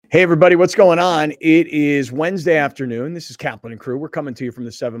Hey, everybody, what's going on? It is Wednesday afternoon. This is Kaplan and Crew. We're coming to you from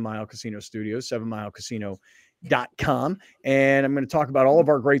the 7 Mile Casino Studios, 7milecasino.com. And I'm going to talk about all of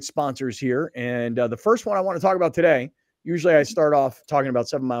our great sponsors here. And the first one I want to talk about today, usually I start off talking about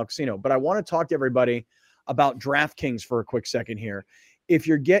 7 Mile Casino, but I want to talk to everybody about DraftKings for a quick second here. If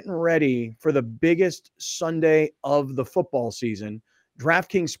you're getting ready for the biggest Sunday of the football season,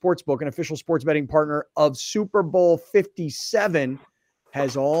 DraftKings Sportsbook, an official sports betting partner of Super Bowl 57,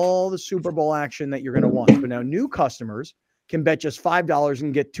 has all the Super Bowl action that you're going to want. But now new customers can bet just $5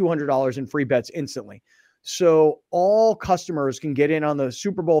 and get $200 in free bets instantly. So all customers can get in on the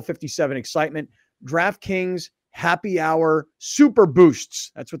Super Bowl 57 excitement. DraftKings Happy Hour Super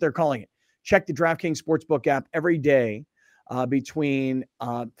Boosts. That's what they're calling it. Check the DraftKings Sportsbook app every day between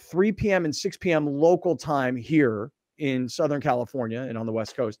 3 p.m. and 6 p.m. local time here in Southern California and on the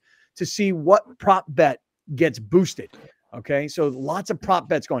West Coast to see what prop bet gets boosted. Okay, so lots of prop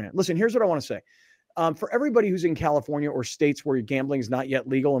bets going on. Listen, here's what I want to say. For everybody who's in California or states where gambling is not yet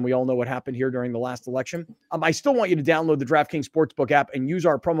legal, and we all know what happened here during the last election, I still want you to download the DraftKings Sportsbook app and use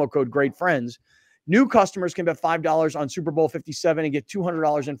our promo code GREATFRIENDS. New customers can bet $5 on Super Bowl 57 and get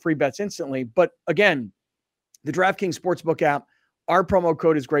 $200 in free bets instantly. But again, the DraftKings Sportsbook app, our promo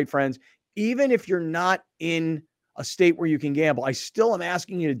code is GREATFRIENDS. Even if you're not in a state where you can gamble, I still am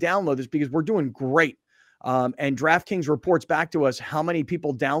asking you to download this because we're doing great. And DraftKings reports back to us how many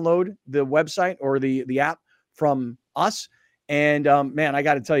people download the website or the app from us. And man, I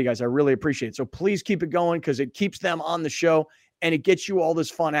got to tell you guys, I really appreciate it. So please keep it going because it keeps them on the show and it gets you all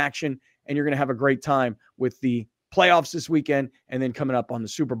this fun action. And you're going to have a great time with the playoffs this weekend and then coming up on the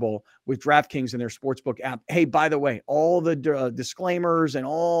Super Bowl with DraftKings and their Sportsbook app. Hey, by the way, all the disclaimers and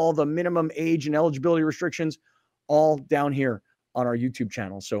all the minimum age and eligibility restrictions, all down here on our YouTube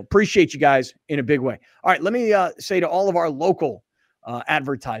channel. So appreciate you guys in a big way. All right, let me say to all of our local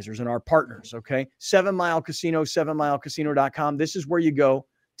advertisers and our partners, okay? 7 Mile Casino, 7milecasino.com. This is where you go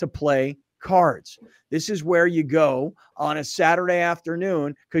to play cards. This is where you go on a Saturday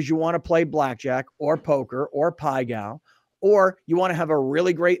afternoon because you want to play blackjack or poker or pie gow, or you want to have a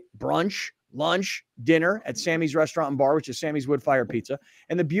really great brunch, lunch, dinner at Sammy's Restaurant and Bar, which is Sammy's Wood Fire Pizza.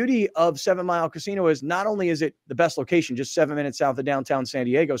 And the beauty of 7 Mile Casino is not only is it the best location, just 7 minutes south of downtown San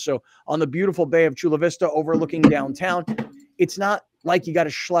Diego, so on the beautiful Bay of Chula Vista overlooking downtown, it's not like you got to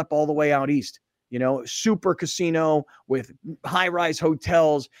schlep all the way out east. You know, super casino with high-rise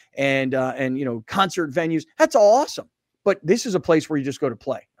hotels and concert venues. That's all awesome. But this is a place where you just go to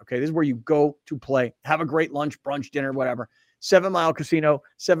play, okay? This is where you go to play, have a great lunch, brunch, dinner, whatever. 7 Mile Casino,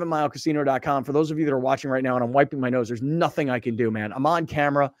 7milecasino.com. For those of you that are watching right now and I'm wiping my nose, there's nothing I can do, man. I'm on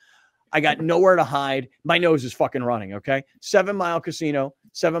camera. I got nowhere to hide. My nose is fucking running, okay? 7 Mile Casino,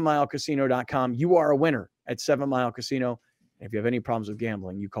 7milecasino.com. You are a winner at 7 Mile Casino. And if you have any problems with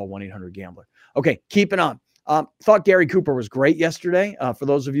gambling, you call 1-800-GAMBLER. Okay, keeping on. Thought Gary Cooper was great yesterday. For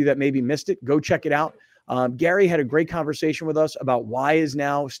those of you that maybe missed it, go check it out. Gary had a great conversation with us about why is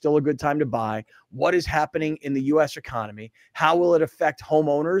now still a good time to buy, what is happening in the U.S. economy, how will it affect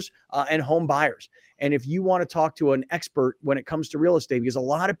homeowners and home buyers. And if you want to talk to an expert when it comes to real estate, because a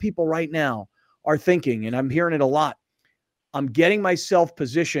lot of people right now are thinking, and I'm hearing it a lot, I'm getting myself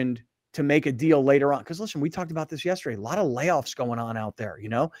positioned to make a deal later on. Because listen, we talked about this yesterday, a lot of layoffs going on out there, you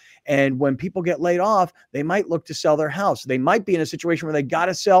know, and when people get laid off, they might look to sell their house. They might be in a situation where they got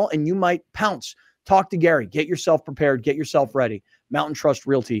to sell and you might pounce. Talk to Gary. Get yourself prepared. Get yourself ready.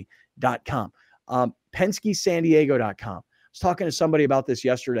 MountainTrustRealty.com. PenskeSanDiego.com. I was talking to somebody about this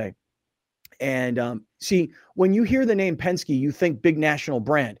yesterday. And see, when you hear the name Penske, you think big national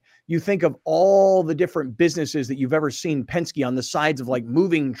brand. You think of all the different businesses that you've ever seen Penske on the sides of like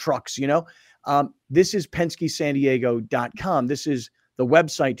moving trucks, you know. This is PenskeSanDiego.com. This is the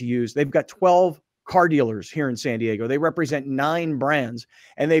website to use. They've got 12 car dealers here in San Diego. They represent 9 brands,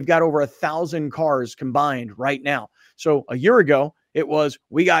 and they've got over 1,000 cars combined right now. So a year ago, it was,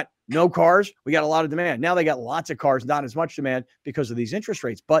 we got no cars, we got a lot of demand. Now they got lots of cars, not as much demand because of these interest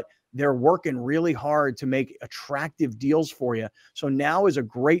rates, but they're working really hard to make attractive deals for you. So now is a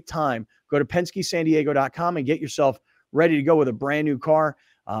great time. Go to PenskeSanDiego.com and get yourself ready to go with a brand new car,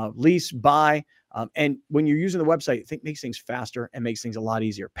 lease, buy. And when you're using the website, I think it makes things faster and makes things a lot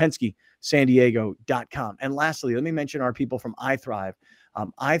easier. PenskeSanDiego.com. And lastly, let me mention our people from iThrive.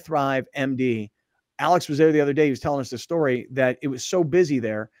 iThrive MD. Alex was there the other day. He was telling us the story that it was so busy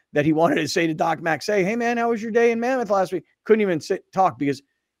there that he wanted to say to Doc Max, say, hey, man, how was your day in Mammoth last week? Couldn't even talk because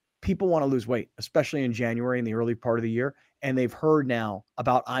people want to lose weight, especially in January in the early part of the year. And they've heard now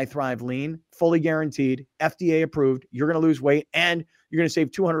about iThrive Lean, fully guaranteed, FDA approved. You're going to lose weight and you're going to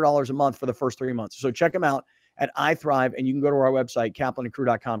save $200 a month for the first 3 months. So check them out at iThrive, and you can go to our website,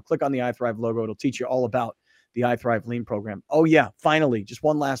 kaplanandcrew.com, click on the iThrive logo. It'll teach you all about the iThrive Lean program. Oh yeah, finally, just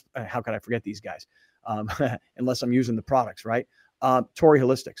one last, how could I forget these guys? Unless I'm using the products, right? Tori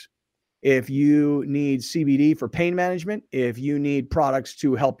Holistics. If you need CBD for pain management, if you need products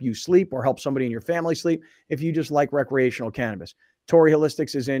to help you sleep or help somebody in your family sleep, if you just like recreational cannabis, Tori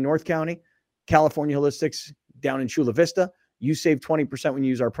Holistics is in North County, California Holistics down in Chula Vista. You save 20% when you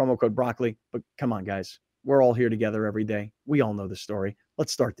use our promo code broccoli. But come on, guys, we're all here together every day. We all know the story.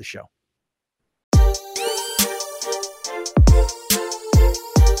 Let's start the show.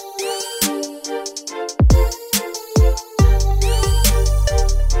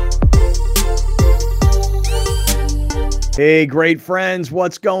 Hey, great friends.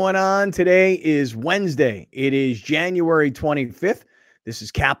 What's going on? Today is Wednesday. It is January 25th. This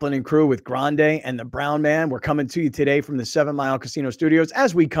is Kaplan and Crew with Grande and the Brown Man. We're coming to you today from the 7 Mile Casino Studios,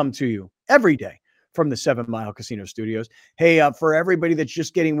 as we come to you every day from the 7 Mile Casino Studios. Hey, for everybody that's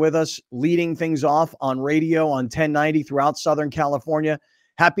just getting with us, leading things off on radio on 1090 throughout Southern California,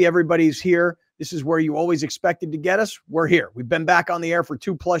 happy everybody's here. This is where you always expected to get us. We're here. We've been back on the air for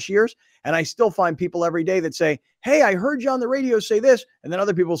 2+ years, and I still find people every day that say, hey, I heard you on the radio say this, and then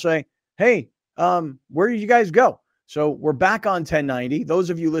other people say, hey, where did you guys go? So we're back on 1090.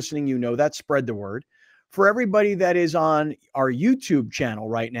 Those of you listening, you know that. Spread the word. For everybody that is on our YouTube channel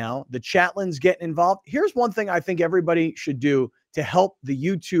right now, the Chatlin's getting involved. Here's one thing I think everybody should do to help the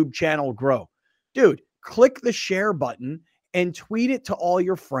YouTube channel grow. Dude, click the share button and tweet it to all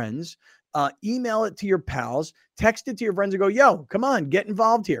your friends. Email it to your pals, text it to your friends and go, yo, come on, get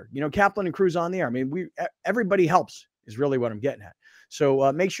involved here. You know, Kaplan and Crew's on the air. I mean, everybody helps is really what I'm getting at.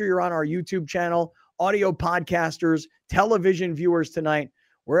 So make sure you're on our YouTube channel, audio podcasters, television viewers tonight,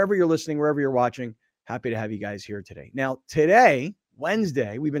 wherever you're listening, wherever you're watching. Happy to have you guys here today. Now, today,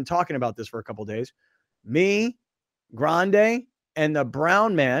 Wednesday, we've been talking about this for a couple of days. Me, Grande, and the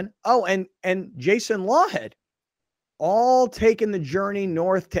Brown Man. Oh, and Jason Lawhead. All taking the journey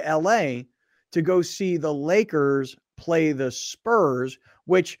north to LA to go see the Lakers play the Spurs,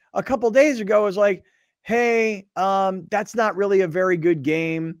 which a couple days ago was like, hey, that's not really a very good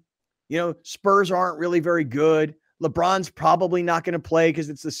game. You know, Spurs aren't really very good. LeBron's probably not going to play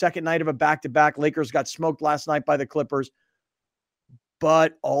because it's the second night of a back-to-back. Lakers got smoked last night by the Clippers.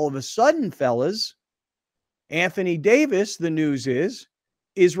 But all of a sudden, fellas, Anthony Davis, the news is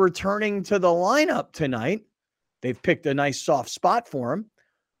returning to the lineup tonight. They've picked a nice soft spot for him.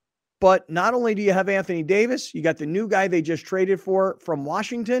 But not only do you have Anthony Davis, you got the new guy they just traded for from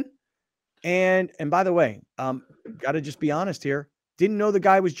Washington. And by the way, got to just be honest here. Didn't know the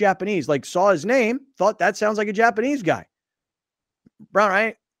guy was Japanese. Like, saw his name, thought that sounds like a Japanese guy.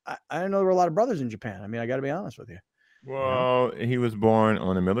 Brown, I didn't know there were a lot of brothers in Japan. I mean, I got to be honest with you. Well, he was born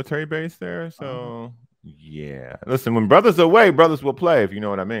on a military base there. So, yeah. Listen, when brothers are away, brothers will play, if you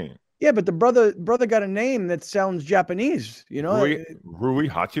know what I mean. Yeah, but the brother got a name that sounds Japanese, you know? Rui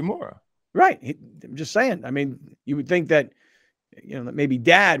Hachimura. Right. I'm just saying. I mean, you would think that, you know, that maybe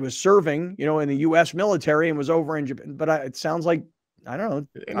dad was serving, you know, in the U.S. military and was over in Japan. But it sounds like, I don't know.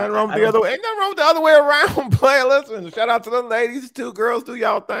 Ain't nothing wrong with the other way around, player. Listen, shout out to the ladies. 2 girls, do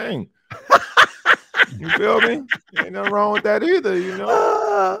y'all thing. You feel me? Ain't nothing wrong with that either, you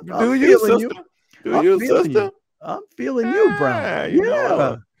know? Do you, sister? Do you, sister? I'm feeling you, Brown. You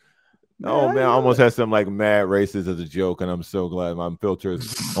know. Oh, man, I almost had some like mad races as a joke, and I'm so glad my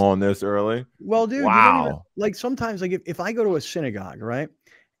filter's on this early. Well, dude, wow. Like sometimes, like if I go to a synagogue, right,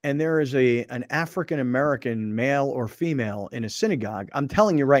 and there is an African-American male or female in a synagogue, I'm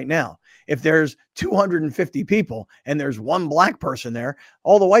telling you right now, if there's 250 people and there's one black person there,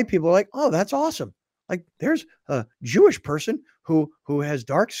 all the white people are like, oh, that's awesome. Like there's a Jewish person who has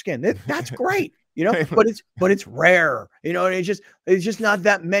dark skin. That's great. You know, but it's rare, you know, and it's just not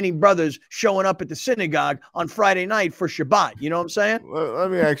that many brothers showing up at the synagogue on Friday night for Shabbat. You know what I'm saying? Well,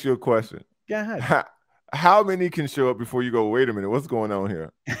 let me ask you a question. Go ahead. How many can show up before you go, wait a minute, what's going on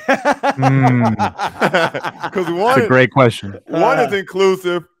here? Because that's a great question. 1 is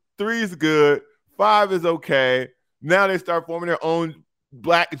inclusive, 3 is good, 5 is okay. Now they start forming their own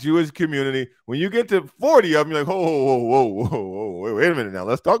Black Jewish community. When you get to 40 of them, you're like, whoa, wait a minute now.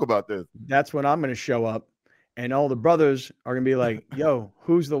 Let's talk about this. That's when I'm going to show up, and all the brothers are going to be like, yo,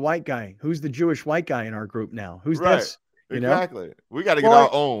 who's the white guy? Who's the Jewish white guy in our group now? Who's this? You exactly. Know? We got to get our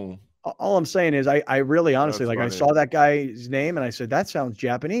own. All I'm saying is I really honestly, like, I saw that guy's name and I said, that sounds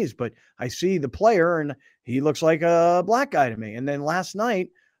Japanese, but I see the player and he looks like a black guy to me. And then last night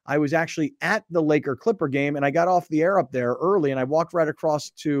I was actually at the Laker Clipper game and I got off the air up there early and I walked right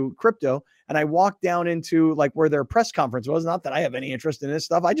across to Crypto and I walked down into like where their press conference was. Not that I have any interest in this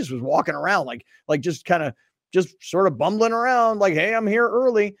stuff. I just was walking around like just kind of just sort of bumbling around like, hey, I'm here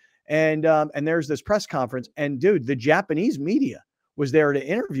early. And there's this press conference. And dude, the Japanese media was there to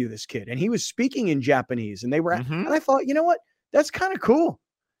interview this kid. And he was speaking in Japanese. And they were, and I thought, you know what? That's kind of cool.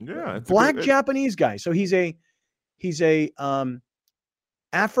 Yeah. Black Japanese guy. So he's a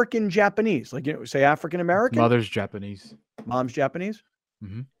African Japanese, like, say African American. Mother's Japanese. Mom's Japanese.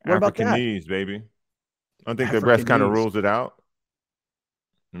 Mm-hmm. What about that? Africanese, baby. I think the rest kind of rules it out.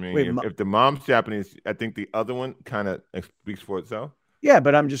 I mean, if the mom's Japanese, I think the other one kind of speaks for itself. Yeah,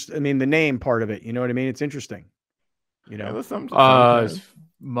 but the name part of it, you know what I mean? It's interesting. You know, his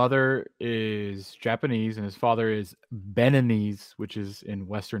mother is Japanese and his father is Beninese, which is in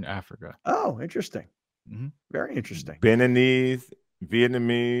Western Africa. Oh, interesting. Mm-hmm. Very interesting. Beninese,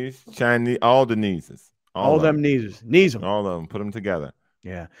 Vietnamese, Chinese, all the Neeses. All them Neeses. All of them. Put them together.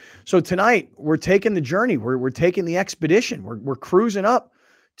 Yeah. So tonight we're taking the journey. We're taking the expedition. We're cruising up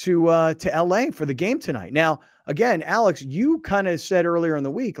to LA for the game tonight. Now, again, Alex, you kind of said earlier in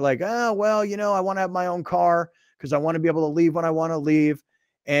the week, like, well, you know, I want to have my own car because I want to be able to leave when I want to leave.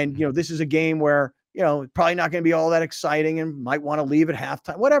 And, you know, this is a game where, you know, probably not going to be all that exciting and might want to leave at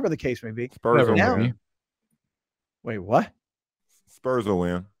halftime, whatever the case may be. Spurs will win. Wait, what? Spurs will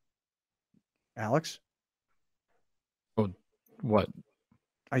win. Alex? Oh, what?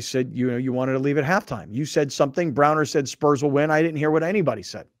 I said, you wanted to leave at halftime. You said something. Browner said Spurs will win. I didn't hear what anybody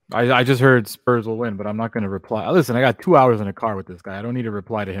said. I just heard Spurs will win, but I'm not going to reply. Listen, I got 2 hours in a car with this guy. I don't need to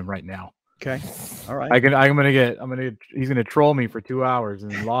reply to him right now. Okay. All right. He's going to troll me for 2 hours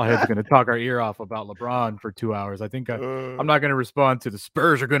and Lawhead's going to talk our ear off about LeBron for 2 hours. I think I'm not going to respond to the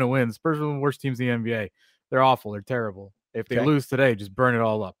Spurs are going to win. Spurs are one of the worst teams in the NBA. They're awful. They're terrible. If they lose today, just burn it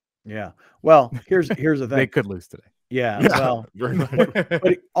all up. Yeah. Well, here's the thing. They could lose today. Yeah. Well,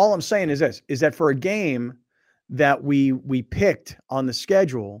 but all I'm saying is this, is that for a game that we picked on the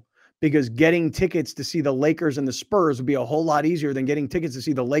schedule, because getting tickets to see the Lakers and the Spurs would be a whole lot easier than getting tickets to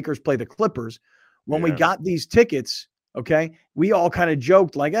see the Lakers play the Clippers. When we got these tickets, okay, we all kind of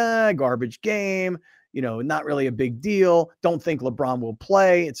joked like, garbage game, you know, not really a big deal. Don't think LeBron will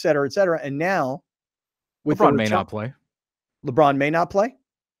play, et cetera, et cetera. And now LeBron may not play. LeBron may not play?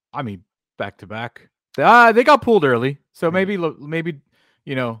 I mean, back to back. They got pulled early. So maybe,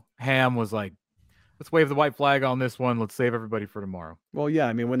 you know, Ham was like, let's wave the white flag on this one. Let's save everybody for tomorrow. Well, yeah.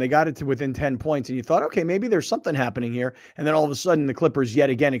 I mean, when they got it to within 10 points and you thought, okay, maybe there's something happening here. And then all of a sudden the Clippers yet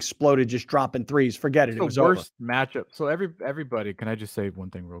again exploded, just dropping threes. Forget it. It was over. Worst matchup. So everybody, can I just say one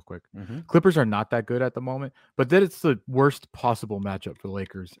thing real quick? Mm-hmm. Clippers are not that good at the moment, but that it's the worst possible matchup for the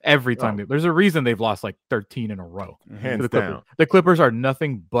Lakers every time. There's a reason they've lost like 13 in a row. Hands down. The Clippers are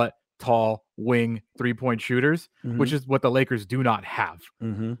nothing but tall wing 3-point shooters, which is what the Lakers do not have.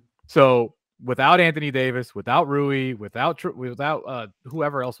 So without Anthony Davis, without Rui, without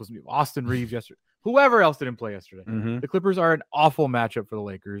whoever else was Austin Reeves yesterday, whoever else didn't play yesterday, the Clippers are an awful matchup for the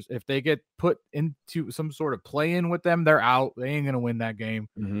Lakers. If they get put into some sort of play-in with them, they're out. They ain't gonna win that game.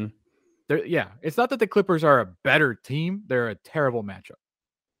 It's not that the Clippers are a better team; they're a terrible matchup.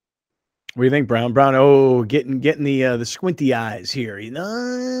 What do you think, Brown? Brown, getting the squinty eyes here, you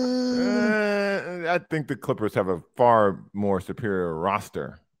know? I think the Clippers have a far more superior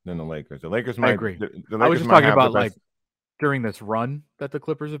roster than the Lakers. The Lakers might agree. The Lakers I was just talking about like during this run that the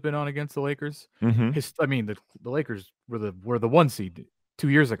Clippers have been on against the Lakers. I mean, the Lakers were the 1 seed 2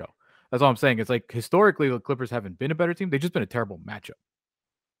 years ago. That's all I'm saying. It's like historically the Clippers haven't been a better team. They've just been a terrible matchup.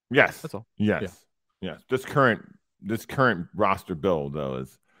 Yes, that's all. Yes. This current roster build though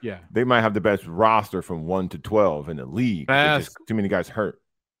is. Yeah, they might have the best roster from 1 to 12 in the league. Just too many guys hurt.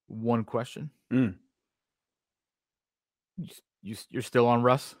 One question: You're still on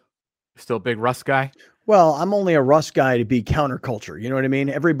Russ? Still a big Russ guy? Well, I'm only a Russ guy to be counterculture. You know what I mean?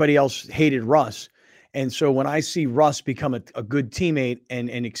 Everybody else hated Russ, and so when I see Russ become a good teammate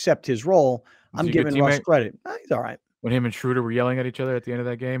and accept his role, I'm giving Russ credit. He's all right. When him and Schroeder were yelling at each other at the end of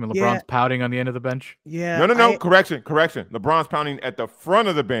that game and LeBron's pouting on the end of the bench? Yeah. No. Correction. LeBron's pounding at the front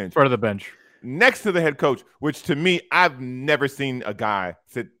of the bench. Next to the head coach, which to me, I've never seen a guy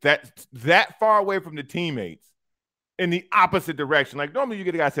sit that far away from the teammates in the opposite direction. Like normally you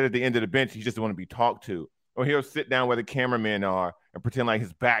get a guy sit at the end of the bench, he just doesn't want to be talked to. Or he'll sit down where the cameramen are and pretend like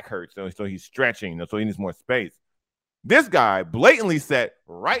his back hurts. So he's stretching, so he needs more space. This guy blatantly sat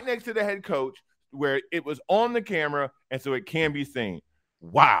right next to the head coach, where it was on the camera, and so it can be seen.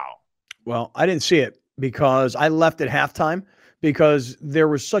 Wow. Well, I didn't see it because I left at halftime because there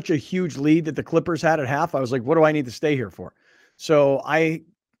was such a huge lead that the Clippers had at half. I was like, what do I need to stay here for? So I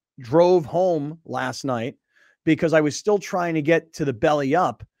drove home last night because I was still trying to get to the Belly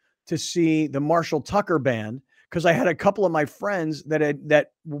Up to see the Marshall Tucker band because I had a couple of my friends that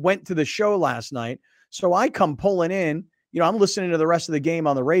went to the show last night. So I come pulling in, I'm listening to the rest of the game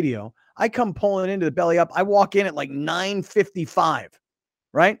on the radio. I come pulling into the belly up. I walk in at like 9:55,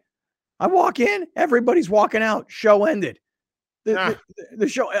 right? I walk in, everybody's walking out. Show ended. The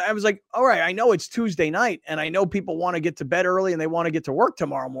show, I was like, all right, I know it's Tuesday night and I know people want to get to bed early and they want to get to work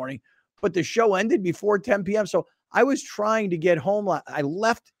tomorrow morning, but the show ended before 10 p.m. So I was trying to get home. I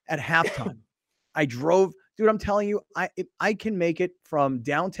left at halftime. I drove, dude, I'm telling you, I can make it from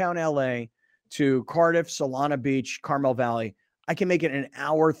downtown LA to Cardiff, Solana Beach, Carmel Valley. I can make it an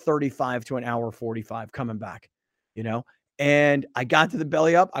hour 35 to an hour 45 coming back, and I got to the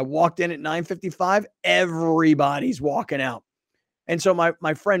belly up. I walked in at 9:55. Everybody's walking out. And so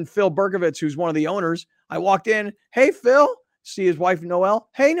my friend Phil Berkovitz, who's one of the owners, I walked in. Hey, Phil, see his wife, Noelle.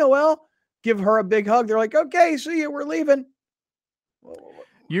 Hey, Noelle, give her a big hug. They're like, okay, see you. We're leaving.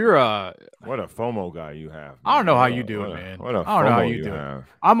 You're what a FOMO guy you have. Man. I don't know how you do it, man. What a I don't know how you do it.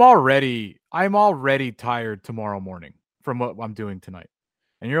 I'm already tired tomorrow morning from what I'm doing tonight.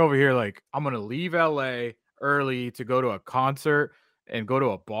 And you're over here like, I'm going to leave LA early to go to a concert and go to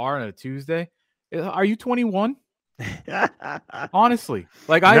a bar on a Tuesday. Are you 21? Honestly,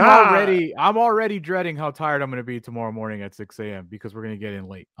 like I'm already dreading how tired I'm going to be tomorrow morning at 6 a.m. because we're going to get in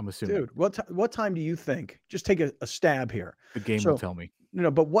late. I'm assuming. Dude, what time do you think? Just take a stab here. The game will tell me. No,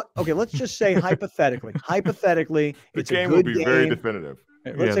 but what? Okay, let's just say hypothetically, the game will be very definitive.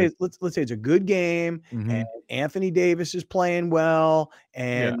 Let's say it's a good game, and Anthony Davis is playing well,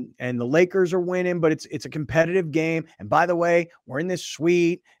 and the Lakers are winning, but it's a competitive game. And by the way, we're in this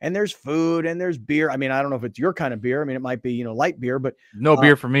suite, and there's food and there's beer. I mean, I don't know if it's your kind of beer. I mean, it might be light beer, but no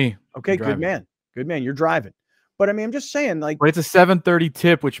beer for me. Okay, good man. You're driving. But I mean, I'm just saying, like, but it's a 7:30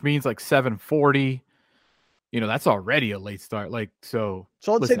 tip, which means like 7:40. That's already a late start. Like so.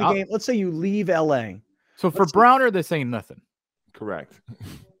 So let's say the game. Let's say you leave LA. So for Browner, this ain't nothing. Correct.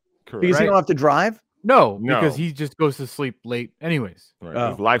 Because he don't have to drive? No, because he just goes to sleep late anyways.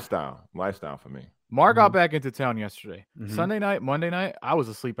 Right. It's lifestyle for me. Mark got back into town yesterday. Sunday night, Monday night, I was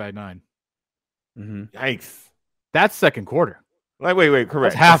asleep at 9. Yikes. That's second quarter. Like, wait,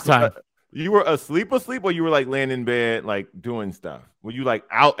 correct. That's halftime. You were asleep, or you were like laying in bed, like doing stuff? Were you like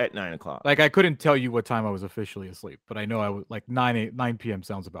out at 9 o'clock? Like I couldn't tell you what time I was officially asleep, but I know I was like 9 p.m.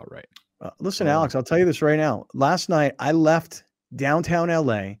 sounds about right. Listen, Alex, I'll tell you this right now. Last night I left downtown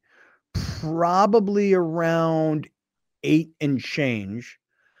LA probably around 8 and change.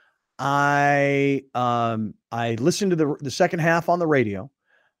 I listened to the second half on the radio.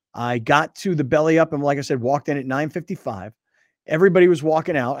 I got to the belly up and, like I said, walked in at 9:55. Everybody was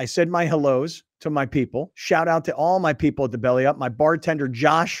walking out. I said my hellos to my people. Shout out to all my people at the belly up, my bartender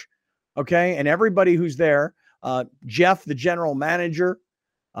Josh, okay, and everybody who's there. Jeff, the general manager,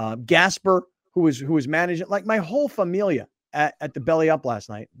 Gasper, who was managing, like my whole familia at the belly up last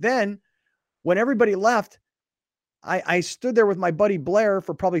night. Then when everybody left, I stood there with my buddy Blair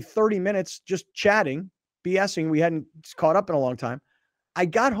for probably 30 minutes just chatting, BSing. We hadn't caught up in a long time. I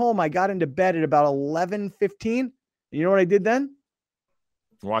got home. I got into bed at about 11:15. You know what I did then?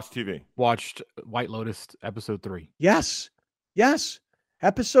 Watch TV. Watched White Lotus episode 3. Yes.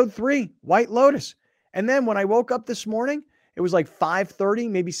 Episode 3, White Lotus. And then when I woke up this morning, it was like 5:30,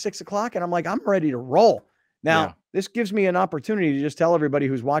 maybe 6 o'clock. And I'm like, I'm ready to roll. Now, this gives me an opportunity to just tell everybody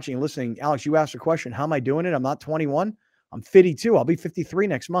who's watching and listening, Alex, you asked a question. How am I doing it? I'm not 21. I'm 52. I'll be 53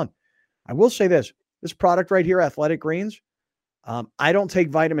 next month. I will say this product right here, Athletic Greens, I don't take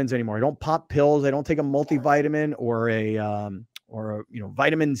vitamins anymore. I don't pop pills. I don't take a multivitamin or a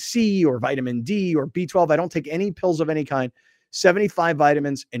vitamin C or vitamin D or B12. I don't take any pills of any kind. 75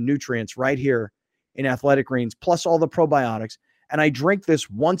 vitamins and nutrients right here in Athletic Greens, plus all the probiotics. And I drink this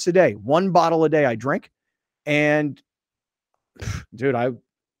once a day, 1 bottle a day I drink. And dude, I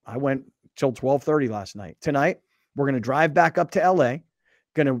went till 12:30 last night. Tonight, we're going to drive back up to LA,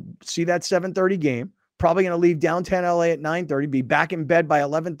 going to see that 7:30 game. Probably going to leave downtown LA at 9:30, be back in bed by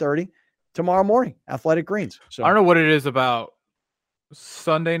 11:30 tomorrow morning. Athletic Greens. So I don't know what it is about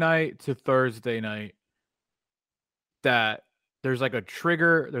Sunday night to Thursday night that there's like a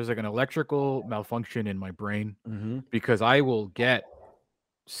trigger, there's like an electrical malfunction in my brain because I will get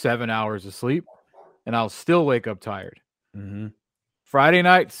 7 hours of sleep and I'll still wake up tired. Friday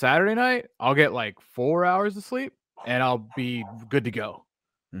night, Saturday night, I'll get like 4 hours of sleep and I'll be good to go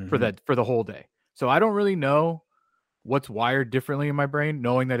for the whole day. So I don't really know what's wired differently in my brain,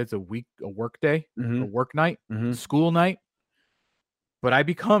 knowing that it's a work day, a work night, school night. But I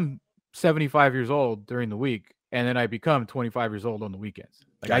become 75 years old during the week, and then I become 25 years old on the weekends.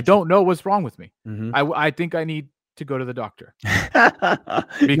 Like gotcha. I don't know what's wrong with me. I think I need to go to the doctor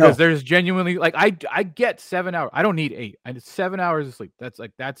because there's genuinely like I get 7 hours. I don't need 8. I need 7 hours of sleep.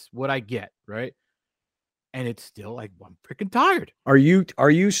 That's what I get, right? and it's still like I'm freaking tired. Are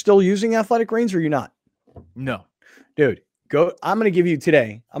you still using Athletic Greens or are you not? No, dude. Go. I'm going to give you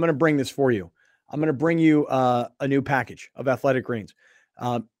today. I'm going to bring this for you. I'm going to bring you a new package of Athletic Greens.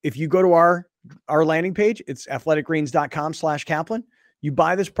 If you go to our landing page, it's athleticgreens.com/Kaplan. You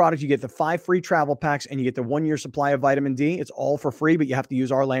buy this product, you get the 5 free travel packs, and you get the 1-year supply of vitamin D. It's all for free, but you have to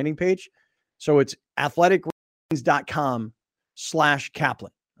use our landing page. So it's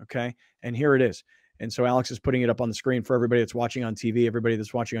athleticgreens.com/Kaplan. Okay. And here it is. And so Alex is putting it up on the screen for everybody that's watching on TV, everybody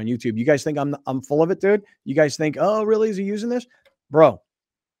that's watching on YouTube. You guys think I'm full of it, dude? You guys think, oh, really? Is he using this? Bro,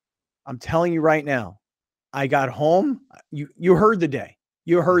 I'm telling you right now, I got home. You heard the day.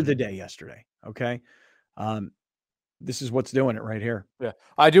 You heard the day yesterday. Okay. This is what's doing it right here. Yeah.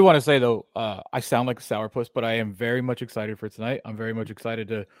 I do want to say though, I sound like a sourpuss, but I am very much excited for tonight. I'm very much excited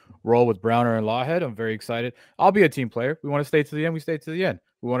to roll with Browner and Lawhead. I'm very excited. I'll be a team player. We want to stay to the end. We stay to the end.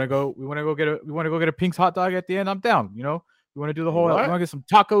 We want to go get a Pink's hot dog at the end. I'm down. You know, we want to do the whole, we want to get some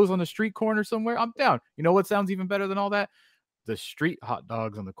tacos on the street corner somewhere. I'm down. You know what sounds even better than all that? The street hot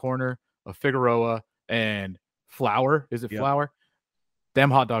dogs on the corner of Figueroa and Flower. Is it Flower? Them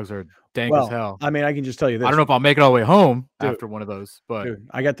hot dogs are dank as hell. I mean, I can just tell you this. I don't know if I'll make it all the way home after one of those, but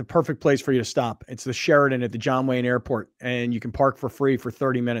I got the perfect place for you to stop. It's the Sheraton at the John Wayne Airport, and you can park for free for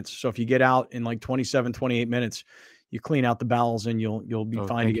 30 minutes. So if you get out in like 27, 28 minutes, you clean out the bowels and you'll be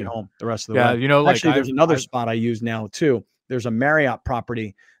fine to get home the rest of the way. You know, actually, there's another spot I use now too. There's a Marriott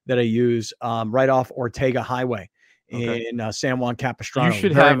property that I use right off Ortega Highway in San Juan Capistrano. You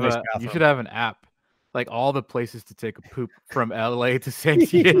should have an app. Like all the places to take a poop from LA to San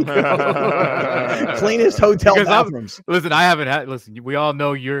Diego. Cleanest hotel bathrooms. Listen, we all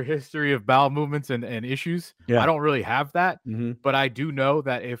know your history of bowel movements and issues. Yeah. I don't really have that, but I do know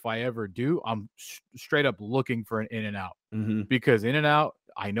that if I ever do, I'm straight up looking for an In-N-Out because In-N-Out,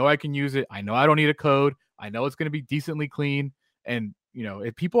 I know I can use it. I know I don't need a code. I know it's going to be decently clean. And, you know,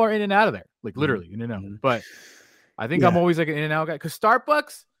 if people are in and out of there, like literally in and out, but I think I'm always like an In-N-Out guy because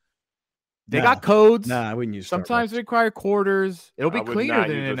Starbucks, they got codes. Nah, I wouldn't use Starbucks. Sometimes they require quarters. It'll be cleaner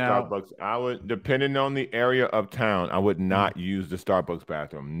than In-N-Out. Starbucks. I would, depending on the area of town, I would not use the Starbucks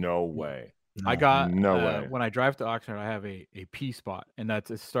bathroom. No way. I got way. When I drive to Oxnard, I have a pee spot, and that's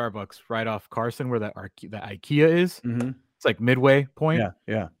a Starbucks right off Carson where the IKEA is. It's like midway point.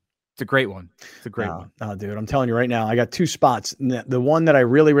 Yeah. It's a great one. It's a great one. Oh, dude, I'm telling you right now, I got 2 spots. The one that I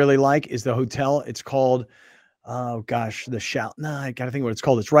really, really like is the hotel. It's called. Oh gosh, I gotta think what it's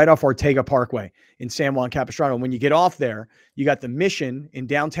called. It's right off Ortega Parkway in San Juan Capistrano. When you get off there, you got the Mission in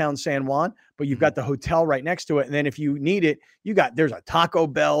downtown San Juan, but you've got the hotel right next to it. And then if you need it, there's a Taco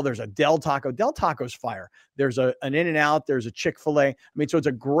Bell, there's a Del Taco. Del Taco's fire. There's an In-N-Out, there's a Chick-fil-A. I mean, so it's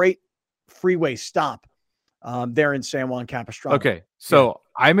a great freeway stop there in San Juan Capistrano. Okay, so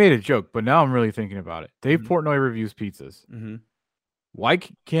I made a joke, but now I'm really thinking about it. Dave Portnoy reviews pizzas. Why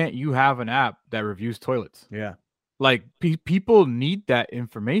can't you have an app that reviews toilets? Yeah. Like people need that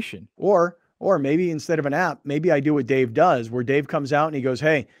information. Or maybe instead of an app, maybe I do what Dave does, where Dave comes out and he goes,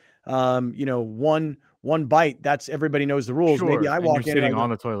 hey, one bite, that's everybody knows the rules. Sure. Maybe I walk in sitting on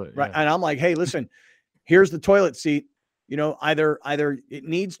the toilet. Right. And I'm like, hey, listen, here's the toilet seat. You know, either it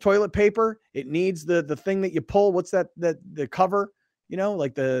needs toilet paper, it needs the thing that you pull. What's that the cover, you know,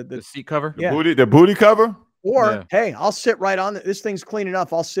 like the seat cover? The booty cover? Or hey, I'll sit right on it. This thing's clean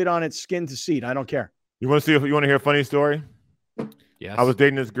enough. I'll sit on its skin to seat. I don't care. You want to hear a funny story? Yes. I was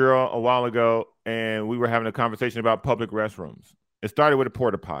dating this girl a while ago, and we were having a conversation about public restrooms. It started with a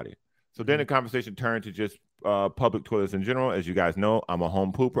porta potty. So then the conversation turned to just public toilets in general. As you guys know, I'm a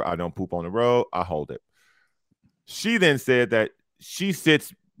home pooper. I don't poop on the road. I hold it. She then said that she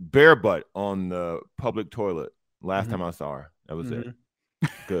sits bare butt on the public toilet. Last time I saw her. That was it.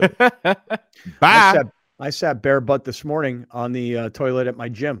 Good. Bye. I sat bare butt this morning on the toilet at my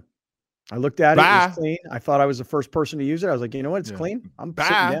gym. I looked at it. It was clean. I thought I was the first person to use it. I was like, you know what? It's clean. I'm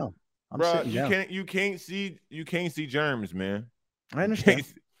sitting down. Sitting down. You can't see germs, man. I understand.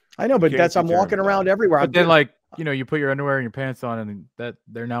 I know, but I'm walking around everywhere. But then, you put your underwear and your pants on, and that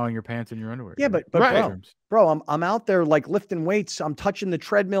they're now in your pants and your underwear. Yeah, but bro, I'm out there like lifting weights. I'm touching the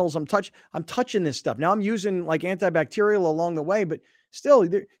treadmills. I'm touching this stuff. Now I'm using like antibacterial along the way, but still,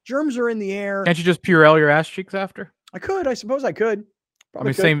 germs are in the air. Can't you just Purell your ass cheeks after? I suppose I could.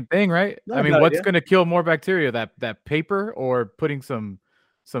 Probably same thing, right? I mean, what's going to kill more bacteria, that paper or putting some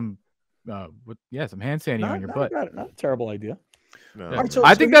hand sanding on your butt? Not a terrible idea. No. Right,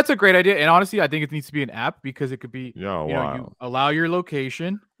 I think that's a great idea, and honestly, I think it needs to be an app because it could be. You allow your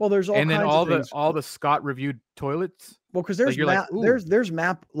location. Well, there's all the Scott reviewed toilets. Well, because there's there's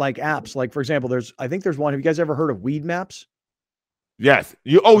map like apps. Like for example, I think there's one. Have you guys ever heard of Weed Maps? Yes.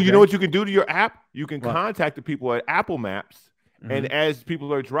 You know what you can do to your app? You can What? contact the people at Apple Maps, and as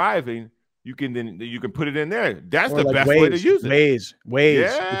people are driving, you can put it in there. That's the best way to use it. Waze.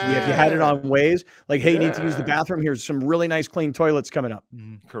 Yeah. If you had it on Waze, like, hey, you need to use the bathroom. Here's some really nice clean toilets coming up.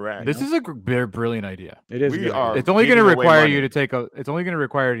 Correct. This is a brilliant idea. It is. It's only going to require you to take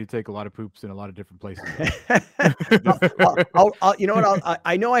a lot of poops in a lot of different places. You know what?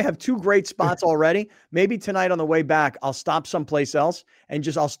 I know I have 2 great spots already. Maybe tonight on the way back, I'll stop someplace else and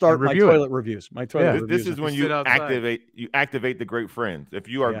I'll start my toilet reviews. This is when you activate the great friends. If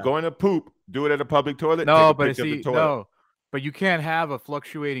you are going to poop, do it at a public toilet. No, but but you can't have a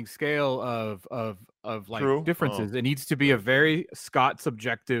fluctuating scale of like differences. It needs to be a very Scott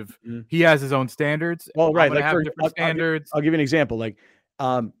subjective. He has his own standards. Well, right. Like have different standards. I'll give you an example. Like,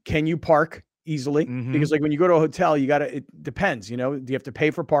 can you park easily? Because like when you go to a hotel, it depends, do you have to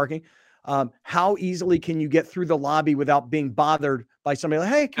pay for parking? How easily can you get through the lobby without being bothered by somebody like,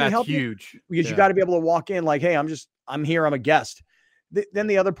 hey, can I help you? Because you got to be able to walk in like, hey, I'm here. I'm a guest. Then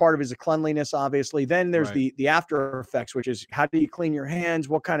the other part of it is the cleanliness, obviously. Then there's the after effects, which is how do you clean your hands?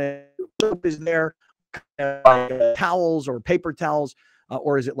 What kind of soap is there? Towels or paper towels?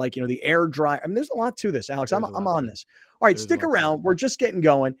 Or is it like, the air dry? I mean, there's a lot to this, Alex. I'm on this. All right, stick around. We're just getting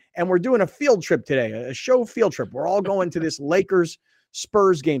going. And we're doing a field trip today, a show field trip. We're all going to this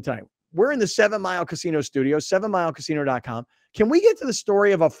Lakers-Spurs game tonight. We're in the 7 Mile Casino studio, 7milecasino.com. Can we get to the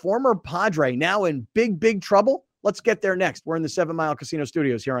story of a former Padre now in big trouble? Let's get there next. We're in the 7 Mile Casino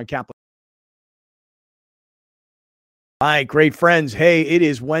studios here on Kaplan. All right, great friends. Hey, it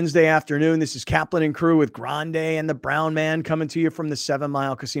is Wednesday afternoon. This is Kaplan and Crew with Grande and the Brown Man coming to you from the 7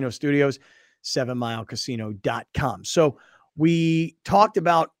 Mile Casino studios, 7milecasino.com. So we talked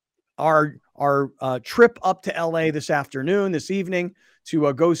about our trip up to LA this evening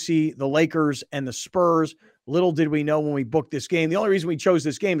to go see the Lakers and the Spurs. Little did we know when we booked this game. The only reason we chose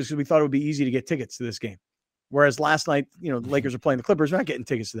this game is because we thought it would be easy to get tickets to this game. Whereas last night, the Lakers are playing the Clippers. We're not getting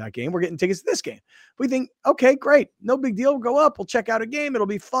tickets to that game. We're getting tickets to this game. We think, okay, great. No big deal. We'll go up. We'll check out a game. It'll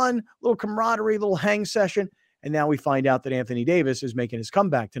be fun. A little camaraderie, a little hang session. And now we find out that Anthony Davis is making his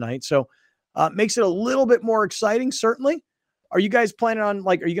comeback tonight. So makes it a little bit more exciting, certainly. Are you guys planning on,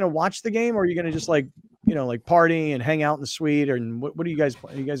 are you going to watch the game? Or are you going to just party and hang out in the suite? And what are you guys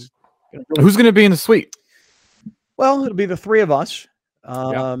planning? Who's going to be in the suite? Well, it'll be the 3 of us.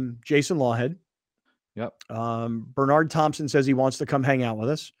 Jason Lawhead. Yep. Bernard Thompson says he wants to come hang out with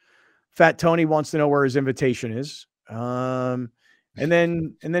us. Fat Tony wants to know where his invitation is. And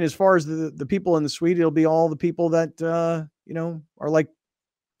then as far as the people in the suite, it'll be all the people that are like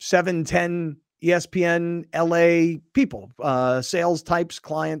 7-10 ESPN LA people, sales types,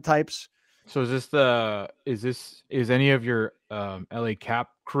 client types. So is any of your LA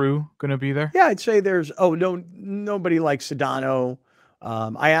Cap crew going to be there? Yeah, I'd say nobody like Sedano.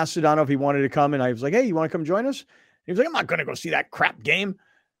 I asked Sedano if he wanted to come, and I was like, hey, you want to come join us? He was like, I'm not going to go see that crap game.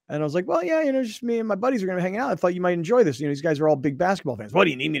 And I was like, well, yeah, just me and my buddies are going to be hanging out. I thought you might enjoy this. These guys are all big basketball fans. What,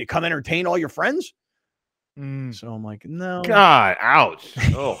 do you need me to come entertain all your friends? So I'm like, no. God, ouch.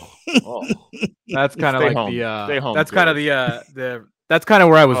 Oh. That's kind of like that's kind of that's kind of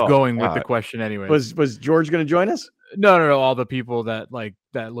where I was going with the question anyway. Was George going to join us? No. All the people that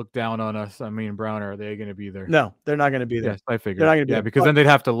look down on us. I mean, Browner, are they going to be there? No, they're not going to be there. Yes, I figured. They're not going to be there. Because then they'd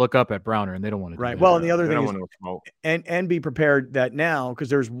have to look up at Browner, and they don't want to. Right. Do well, and the other thing is, and be prepared that now, because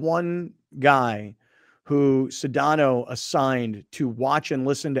there's one guy who Sedano assigned to watch and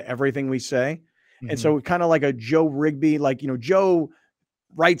listen to everything we say, and so kind of like a Joe Rigby, Joe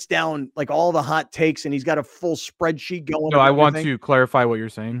writes down all the hot takes, and he's got a full spreadsheet going. No, I want to clarify what you're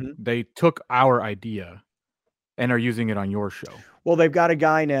saying. They took our idea and are using it on your show. Well, they've got a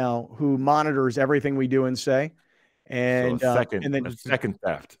guy now who monitors everything we do and say, and second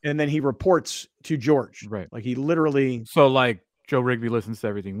theft. And then he reports to George. Right. He literally. So Joe Rigby listens to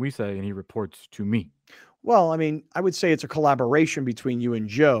everything we say, and he reports to me. Well, I mean, I would say it's a collaboration between you and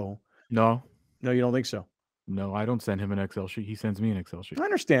Joe. No, you don't think so? No, I don't send him an Excel sheet. He sends me an Excel sheet. I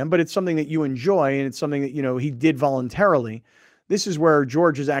understand, but it's something that you enjoy, and it's something that he did voluntarily. This is where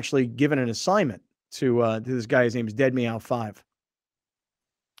George is actually given an assignment to this guy. His name is Dead Meow 5.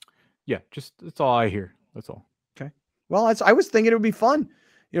 Yeah, that's all I hear. That's all. Okay. Well, I was thinking it would be fun.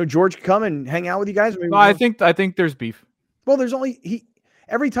 George could come and hang out with you guys. No, I think there's beef. Well, there's only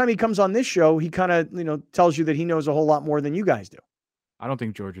every time he comes on this show, he kind of tells you that he knows a whole lot more than you guys do. I don't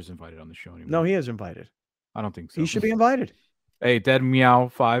think George is invited on the show anymore. No, he is invited. I don't think so. He should be invited. Hey, Dead Meow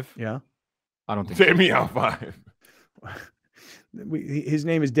 5. Yeah. I don't think Dead Meow 5. His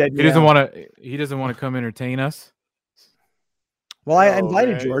name is Dead Meow. He doesn't want to come entertain us. Well, I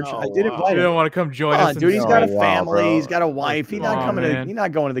invited George. I did invite You him. don't want to come join us, dude. He's got a family. bro. He's got a wife. He's not coming to. He's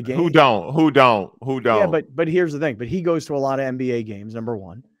not going to the game. Who don't? Yeah, but here's the thing. But he goes to a lot of NBA games. Number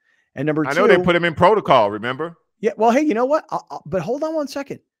one, and number two. I know they put him in protocol. Remember? Yeah. Well, hey, you know what? But hold on one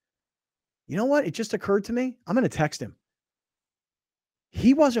second. You know what? It just occurred to me. I'm going to text him.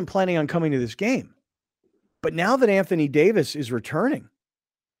 He wasn't planning on coming to this game, but now that Anthony Davis is returning,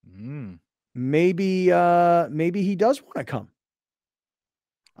 maybe he does want to come.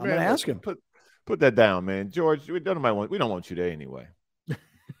 I'm going to ask him. Put that down, man. George, we don't want you there anyway.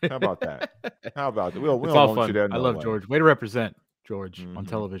 How about that? How about that? We don't want you there. I love George. Way to represent George on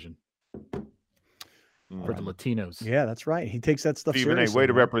television for the Latinos. Yeah, that's right. He takes that stuff Stephen seriously. A, way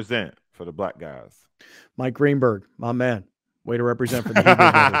to represent for the black guys. Mike Greenberg, my man. Way to represent for the Hebrew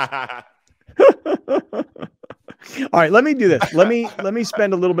brothers. All right, let me do this. Let me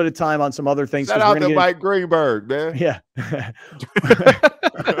spend a little bit of time on some other things. Shout out to Mike Greenberg, man. Yeah.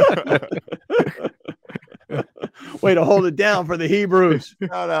 Way to hold it down for the Hebrews.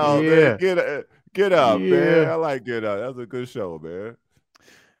 Shout out, man. Get up, man. I like Get Up. That's a good show, man.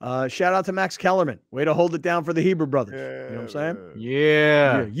 Shout out to Max Kellerman. Way to hold it down for the Hebrew brothers. You know what I'm saying?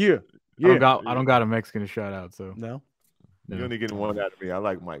 Yeah. Yeah. I don't got a Mexican to shout out, so no. You're only getting one out of me. I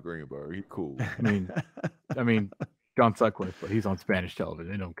like Mike Greenberg. He's cool. I mean, John Sutcliffe, but he's on Spanish television.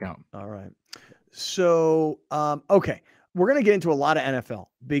 They don't count. All right. So, okay. We're going to get into a lot of NFL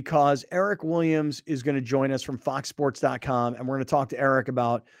because Eric Williams is going to join us from foxsports.com. And we're going to talk to Eric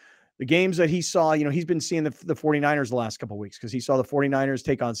about the games that he saw. You know, he's been seeing the 49ers the last couple of weeks because he saw the 49ers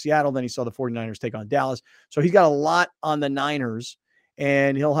take on Seattle. Then he saw the 49ers take on Dallas. So he's got a lot on the Niners.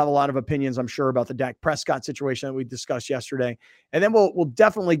 And he'll have a lot of opinions, I'm sure, about the Dak Prescott situation that we discussed yesterday. And then we'll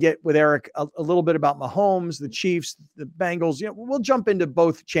definitely get with Eric a little bit about Mahomes, the Chiefs, the Bengals. You know, we'll jump into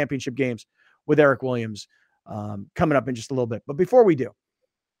both championship games with Eric Williams coming up in just a little bit. But before we do,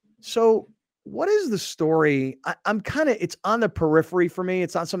 so what is the story? It's on the periphery for me.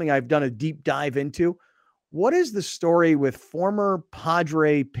 It's not something I've done a deep dive into. What is the story with former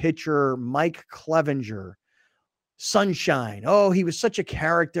Padre pitcher Mike Clevinger? Sunshine. Oh, he was such a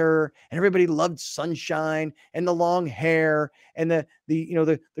character and everybody loved Sunshine and the long hair and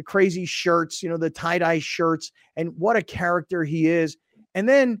the crazy shirts, the tie-dye shirts, and what a character he is. And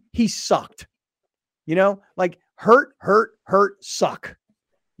then he sucked, like hurt, suck,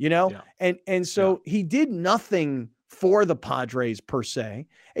 Yeah. And so he did nothing for the Padres per se.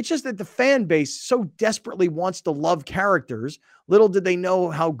 It's just that the fan base so desperately wants to love characters. Little did they know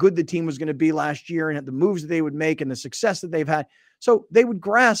how good the team was going to be last year and the moves that they would make and the success that they've had. So they would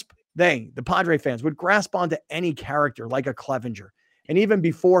the Padre fans would grasp onto any character like a Clevinger. And even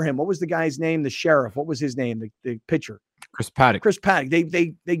before him, what was the guy's name? The sheriff. What was his name? The pitcher. Chris Paddock.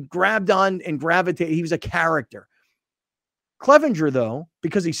 They grabbed on and gravitated. He was a character. Clevinger, though,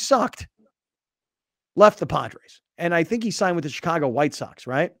 because he sucked, left the Padres. And I think he signed with the Chicago White Sox,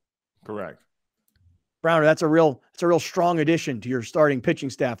 right? Correct. Browner, that's a real strong addition to your starting pitching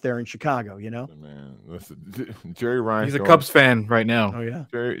staff there in Chicago, Man, listen, Jerry Reinsdorf. He's a Cubs fan right now. Oh, yeah.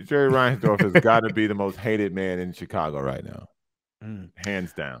 Jerry Reinsdorf has got to be the most hated man in Chicago right now.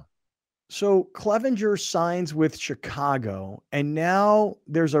 Hands down. So Clevinger signs with Chicago, and now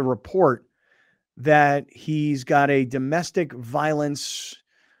there's a report that he's got a domestic violence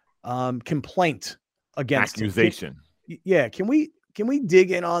complaint against accusation. Can we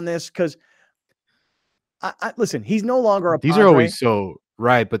dig in on this? Because I listen, he's no longer a These Padre. Are always so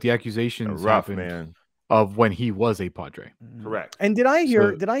right, but the accusations rough, happened man. Of when he was a Padre. Correct. And did I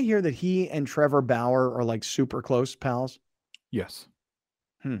hear that he and Trevor Bauer are like super close pals? Yes.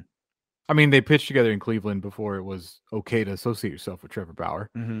 I mean, they pitched together in Cleveland before it was okay to associate yourself with Trevor Bauer.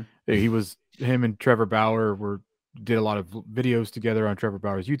 Him and Trevor Bauer did a lot of videos together on Trevor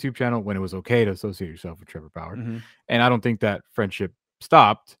Bauer's YouTube channel when it was okay to associate yourself with Trevor Bauer. And I don't think that friendship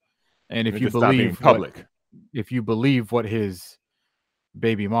stopped. And if you believe what his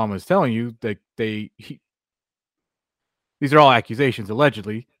baby mama is telling you, that these are all accusations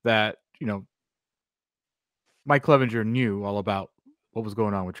allegedly that, Mike Clevinger knew all about what was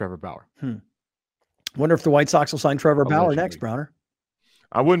going on with Trevor Bauer. Wonder if the White Sox will sign Trevor Bauer Allegedly. next, Browner.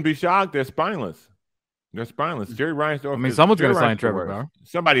 I wouldn't be shocked. They're spineless. Jerry Reinsdorf. I mean, someone's going to sign Trevor Bauer.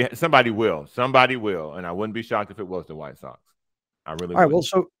 Somebody will, and I wouldn't be shocked if it was the White Sox. I really. All right. Well,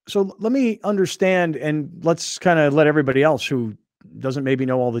 so let me understand, and let's kind of let everybody else who doesn't maybe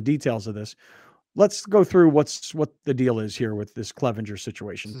know all the details of this. Let's go through what the deal is here with this Clevinger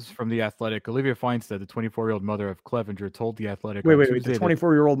situation. This is from The Athletic. Olivia Feinstead, the 24-year-old mother of Clevinger, told The Athletic. Wait. The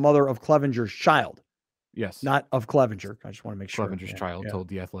 24-year-old mother of Clevinger's child. Yes. Not of Clevenger. I just want to make sure. Clevenger's child told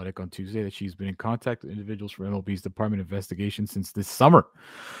The Athletic on Tuesday that she's been in contact with individuals from MLB's Department of Investigation since this summer.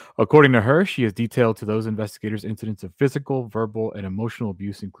 According to her, she has detailed to those investigators incidents of physical, verbal, and emotional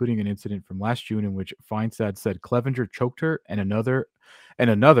abuse, including an incident from last June in which Feinsad said Clevenger choked her, and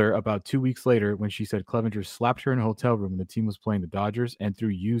another about 2 weeks later when she said Clevenger slapped her in a hotel room when the team was playing the Dodgers and threw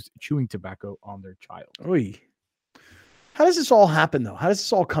used chewing tobacco on their child. Oy. How does this all happen, though? How does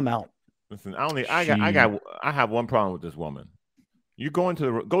this all come out? Listen, I have one problem with this woman. You go to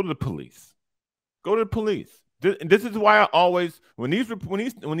the police. Go to the police. This is why I always, when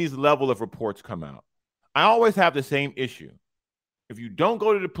these level of reports come out, I always have the same issue. If you don't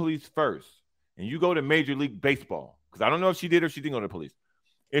go to the police first and you go to Major League Baseball, because I don't know if she did or she didn't go to the police.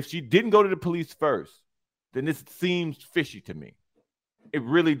 If she didn't go to the police first, then this seems fishy to me. It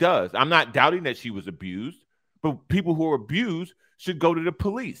really does. I'm not doubting that she was abused, but people who are abused should go to the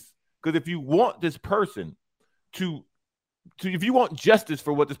police. Because if you want this person if you want justice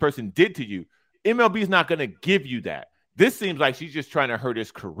for what this person did to you, MLB is not going to give you that. This seems like she's just trying to hurt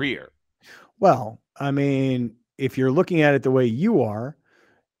his career. Well, I mean, if you're looking at it the way you are,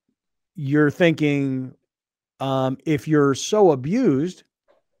 you're thinking if you're so abused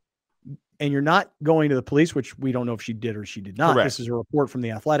and you're not going to the police, which we don't know if she did or she did not. Correct. This is a report from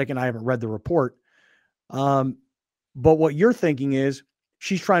The Athletic, and I haven't read the report. But what you're thinking is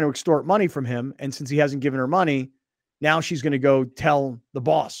she's trying to extort money from him. And since he hasn't given her money, now she's going to go tell the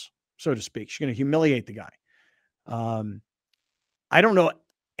boss, so to speak. She's going to humiliate the guy. I don't know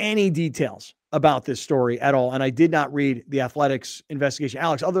any details about this story at all. And I did not read The Athletic's investigation.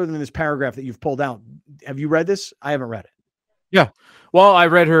 Alex, other than this paragraph that you've pulled out, have you read this? I haven't read it. Yeah. Well, I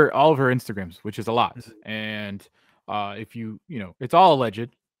read all of her Instagrams, which is a lot. And if it's all alleged.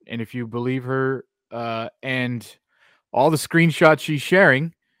 And if you believe her and all the screenshots she's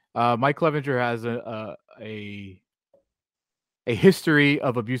sharing, Mike Clevenger has a history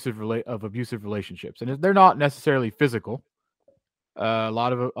of abusive relationships, and they're not necessarily physical. A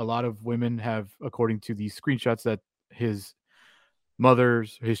lot of women have, according to these screenshots that his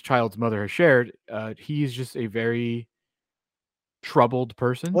child's mother has shared, he is just a very troubled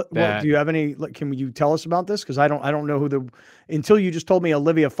person. What do you have any? Can you tell us about this? Because I don't know who until you just told me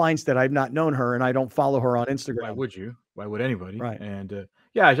Olivia Feinstein. I've not known her, and I don't follow her on Instagram. Why would you? Why would anybody? Right. And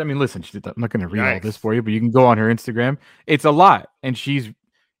yeah, I mean, listen, I'm not going to read all this for you, but you can go on her Instagram. It's a lot,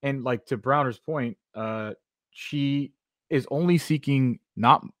 and like to Browner's point, she is only seeking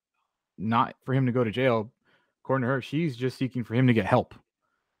not for him to go to jail. According to her, she's just seeking for him to get help.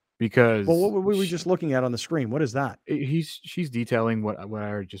 Because what were we just looking at on the screen? What is that? She's detailing what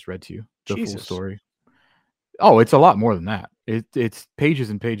I just read to you, the Jesus. full story. Oh, it's a lot more than that. It's pages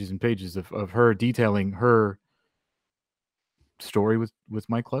and pages and pages of her detailing her story with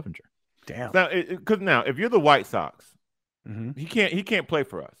Mike Clevenger. Damn. Now, if you're the White Sox, mm-hmm. he can't play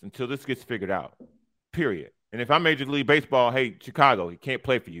for us until this gets figured out. Period. And if I'm Major League Baseball, hey, Chicago, he can't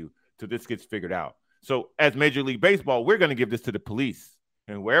play for you till this gets figured out. So as Major League Baseball, we're going to give this to the police.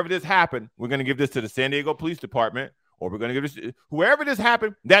 And wherever this happened, we're going to give this to the San Diego Police Department, or we're going to give this whoever this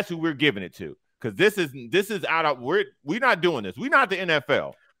happened. That's who we're giving it to, because this is out of we're not doing this. We're not the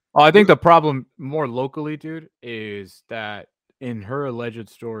NFL. Oh, I think the problem more locally, dude, is that in her alleged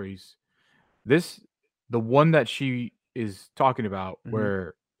stories, the one that she is talking about, mm-hmm.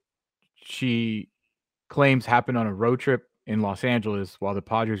 where she claims happened on a road trip in Los Angeles while the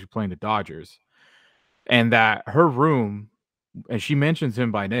Padres were playing the Dodgers, and that her room, and she mentions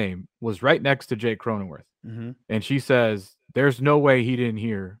him by name, was right next to Jake Cronenworth. Mm-hmm. And she says, there's no way he didn't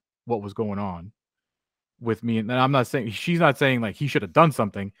hear what was going on with me. And I'm not saying, she's not saying like he should have done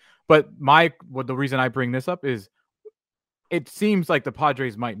something, but the reason I bring this up is it seems like the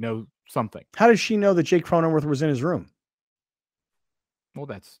Padres might know something. How does she know that Jake Cronenworth was in his room? Well,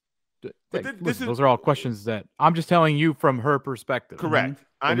 those are all questions that I'm just telling you from her perspective. Correct.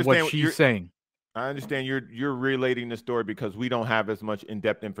 I understand what she's saying. I understand you're relating the story because we don't have as much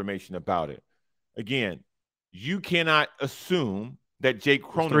in-depth information about it. Again, you cannot assume that Jake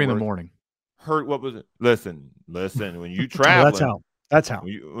Cronenworth 3 a.m. heard what was it. Listen. When you travel, that's how.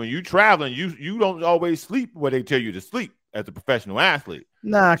 When you traveling, you don't always sleep where they tell you to sleep as a professional athlete.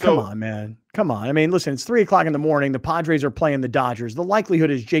 Nah, come on, man. Come on. I mean, listen, it's 3 o'clock in the morning. The Padres are playing the Dodgers. The likelihood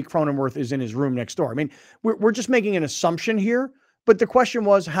is Jake Cronenworth is in his room next door. I mean, we're just making an assumption here. But the question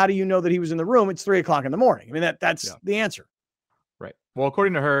was, how do you know that he was in the room? It's 3 o'clock in the morning. I mean, that's the answer. Right. Well,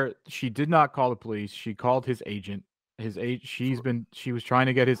 according to her, she did not call the police. She called his agent. She was trying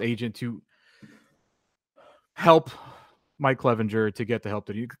to get his agent to help Mike Clevenger to get the help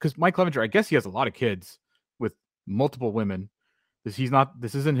that because Mike Clevenger, I guess he has a lot of kids with multiple women. This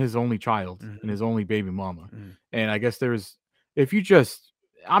isn't his only child and his only baby mama. And I guess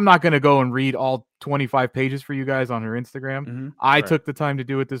I'm not going to go and read all 25 pages for you guys on her Instagram. I took the time to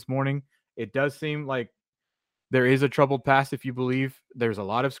do it this morning. It does seem like there is a troubled past, if you believe. There's a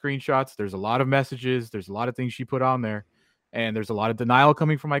lot of screenshots. There's a lot of messages. There's a lot of things she put on there. And there's a lot of denial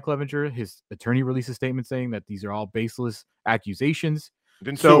coming from Mike Clevenger. His attorney released a statement saying that these are all baseless accusations.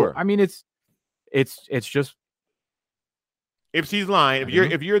 I mean, it's just, if she's lying,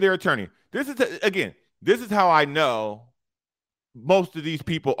 if you're their attorney, this is how I know most of these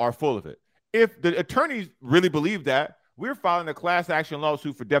people are full of it. If the attorneys really believe that, we're filing a class action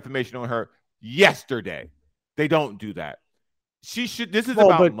lawsuit for defamation on her yesterday. They don't do that. She should. This is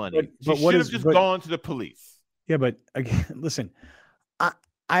about money. She should have just gone to the police. Yeah, but again, listen, I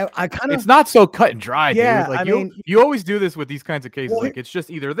kind of. It's not so cut and dry, yeah, dude. Like you always do this with these kinds of cases. Like it's just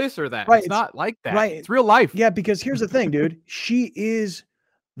either this or that. Right, it's not like that. Right. It's real life. Yeah, because here's the thing, dude. She is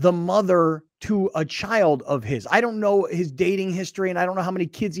the mother to a child of his. I don't know his dating history, and I don't know how many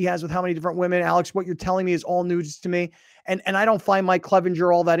kids he has with how many different women. Alex, what you're telling me is all news to me. And I don't find Mike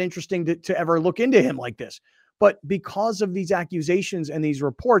Clevenger all that interesting to ever look into him like this. But because of these accusations and these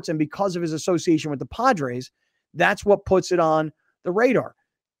reports, and because of his association with the Padres, that's what puts it on the radar.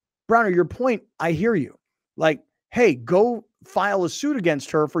 Browner, your point, I hear you. Like, hey, go file a suit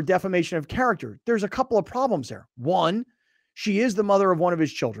against her for defamation of character. There's a couple of problems there. One, she is the mother of one of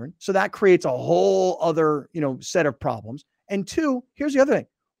his children. So that creates a whole other, set of problems. And two, here's the other thing.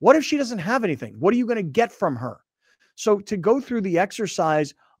 What if she doesn't have anything? What are you going to get from her? So to go through the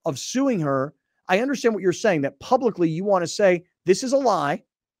exercise of suing her, I understand what you're saying, that publicly you want to say, this is a lie.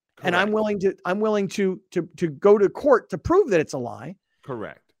 Correct. And I'm willing to go to court to prove that it's a lie.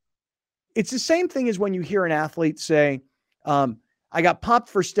 Correct. It's the same thing as when you hear an athlete say, I got popped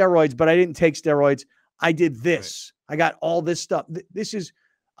for steroids, but I didn't take steroids. I did this. Right. I got all this stuff.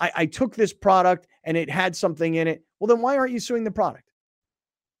 I took this product and it had something in it. Well, then why aren't you suing the product?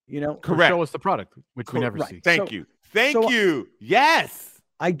 Correct. Show us the product, which we never see. Thank you. Yes.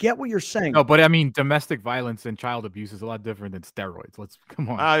 I get what you're saying. No, but I mean, domestic violence and child abuse is a lot different than steroids. Come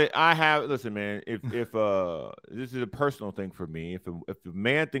on. Listen, man, if this is a personal thing for me, if a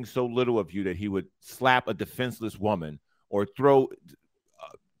man thinks so little of you that he would slap a defenseless woman or throw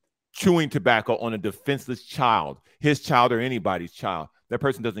chewing tobacco on a defenseless child, his child or anybody's child, that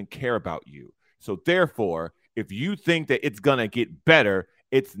person doesn't care about you. So therefore, if you think that it's going to get better,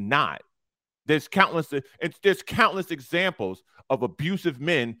 it's not. There's countless examples of abusive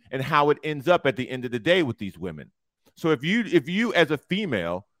men and how it ends up at the end of the day with these women. So if you as a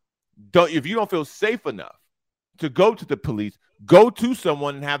female if you don't feel safe enough to go to the police, go to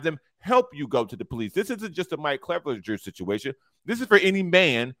someone and have them help you go to the police. This isn't just a Mike Clevenger situation. This is for any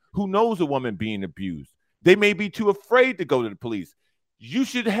man who knows a woman being abused. They may be too afraid to go to the police. You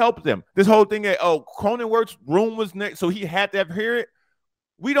should help them. This whole thing that, Cronenworth's room was next, so he had to hear it.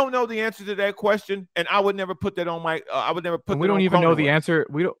 We don't know the answer to that question, and I would never put that on my. I would never put. We don't even know the answer.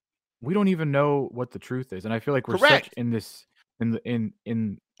 We don't even know what the truth is, and I feel like we're such in this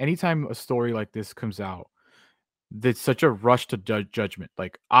in anytime a story like this comes out, there's such a rush to judgment.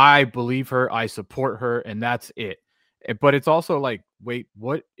 Like, I believe her, I support her, and that's it. But it's also like, wait,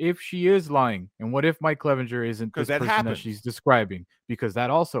 what if she is lying, and what if Mike Clevenger isn't this person that she's describing? Because that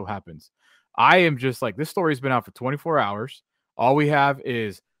also happens. I am just like, this story's been out for 24 hours. All we have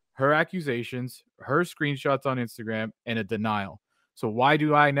is her accusations, her screenshots on Instagram, and a denial. So why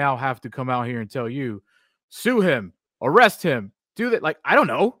do I now have to come out here and tell you, sue him, arrest him, do that? Like, I don't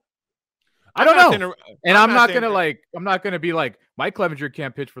know. I don't know. And I'm not going to be like, Mike Clevenger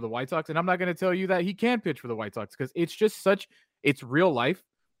can't pitch for the White Sox. And I'm not going to tell you that he can pitch for the White Sox, because it's just it's real life.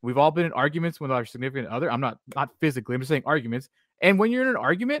 We've all been in arguments with our significant other. I'm not physically, I'm just saying arguments. And when you're in an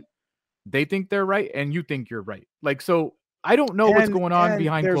argument, they think they're right and you think you're right. Like, so I don't know what's going on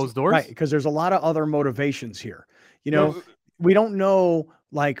behind closed doors. Right, because there's a lot of other motivations here. We don't know,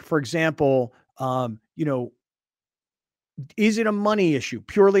 like, for example, is it a money issue,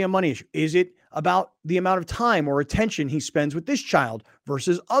 purely a money issue? Is it about the amount of time or attention he spends with this child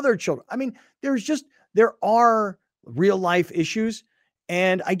versus other children? I mean, there are real life issues.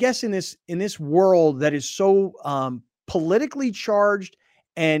 And I guess in this world that is so politically charged,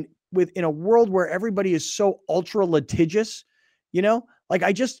 and in a world where everybody is so ultra litigious, like,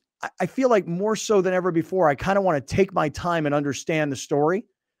 I feel like more so than ever before, I kind of want to take my time and understand the story.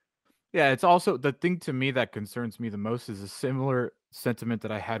 Yeah, it's also the thing to me that concerns me the most is a similar sentiment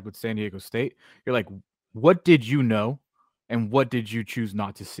that I had with San Diego State. You're like, what did you know and what did you choose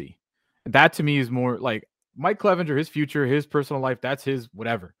not to see? And that to me is more like Mike Clevenger, his future, his personal life, that's his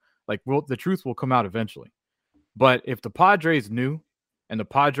whatever. Like, the truth will come out eventually. But if the Padres knew and the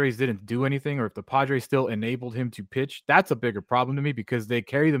Padres didn't do anything, or if the Padres still enabled him to pitch, that's a bigger problem to me because they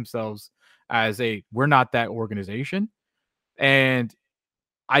carry themselves as we're not that organization. And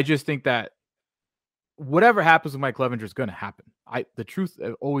I just think that whatever happens with Mike Clevenger is going to happen. The truth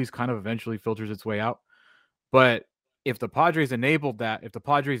always kind of eventually filters its way out. But if the Padres enabled that, if the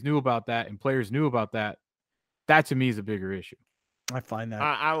Padres knew about that and players knew about that, that to me is a bigger issue. I find that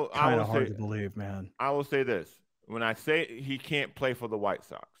kind of hard to believe, man. I will say this. When I say he can't play for the White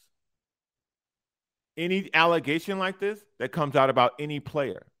Sox, any allegation like this that comes out about any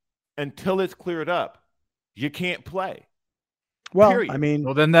player, until it's cleared up, you can't play. Well, period. I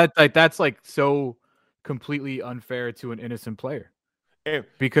mean, then that's like so completely unfair to an innocent player.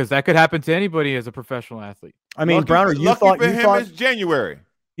 Because that could happen to anybody as a professional athlete. I mean, Browner, you thought it's January.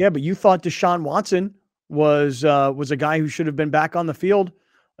 Yeah, but you thought Deshaun Watson was a guy who should have been back on the field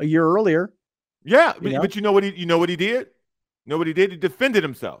a year earlier. Yeah, but you know what he did? You know what he did? He defended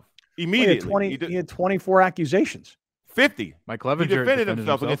himself immediately. He had 24 accusations. 50. Mike Clevenger he defended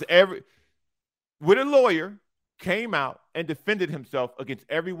himself against with a lawyer, came out and defended himself against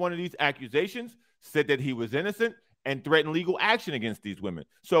every one of these accusations, said that he was innocent, and threatened legal action against these women.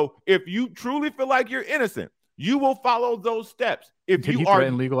 So if you truly feel like you're innocent, you will follow those steps. Did he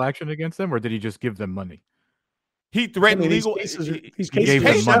threaten legal action against them, or did he just give them money? He threatened legal. These cases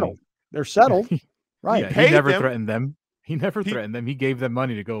are settled. They're settled, right? Yeah, he never threatened them. He never threatened them. He gave them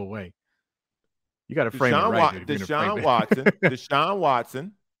money to go away. You got to frame it right. Deshaun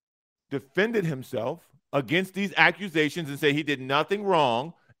Watson defended himself against these accusations and said he did nothing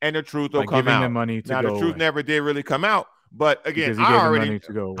wrong, and the truth will come out. Now the truth never did really come out. But again, I already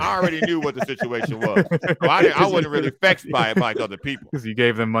knew what the situation was. So I wasn't really vexed by it like other people. Because you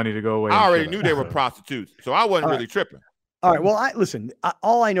gave them money to go away. I already knew they were prostitutes, so I wasn't really tripping. All right. Well, listen.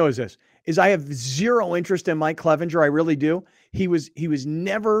 All I know is this: I have zero interest in Mike Clevenger. I really do. He was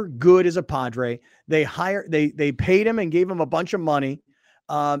never good as a Padre. They paid him and gave him a bunch of money,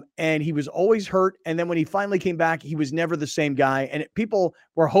 and he was always hurt. And then when he finally came back, he was never the same guy. And people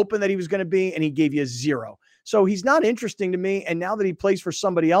were hoping that he was going to be, and he gave you a zero. So he's not interesting to me. And now that he plays for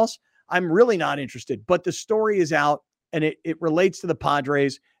somebody else, I'm really not interested. But the story is out, and it relates to the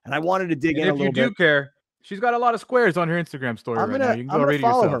Padres. And I wanted to dig in a little bit. If you do care, she's got a lot of squares on her Instagram story right now. You can go read it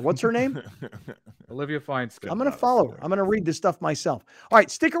follow yourself. her. What's her name? Olivia Feinstein. I'm going to follow her. I'm going to read this stuff myself. All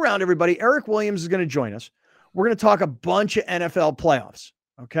right, stick around, everybody. Eric Williams is going to join us. We're going to talk a bunch of NFL playoffs.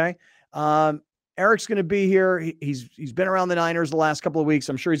 Okay. Eric's going to be here. He's been around the Niners the last couple of weeks.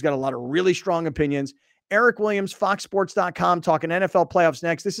 I'm sure he's got a lot of really strong opinions. Eric Williams, FoxSports.com, talking NFL playoffs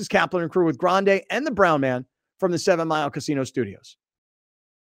next. This is Kaplan and Crew with Grande and the Brown Man from the 7 Mile Casino Studios.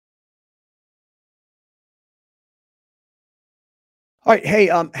 All right. Hey,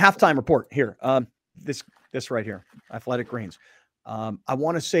 halftime report here. This right here, Athletic Greens. I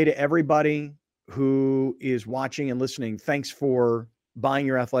want to say to everybody who is watching and listening, thanks for buying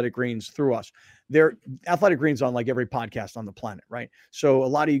your Athletic Greens through us. They're Athletic Greens on like every podcast on the planet, right? So a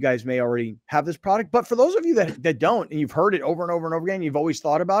lot of you guys may already have this product, but for those of you that don't, and you've heard it over and over and over again, you've always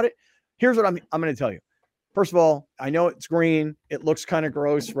thought about it. Here's what I'm going to tell you. First of all, I know it's green. It looks kind of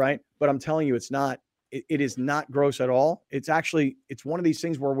gross, right? But I'm telling you, it's not. It is not gross at all. It's one of these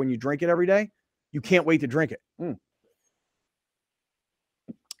things where when you drink it every day, you can't wait to drink it.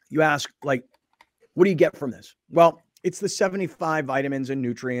 You ask, like, what do you get from this? Well, it's the 75 vitamins and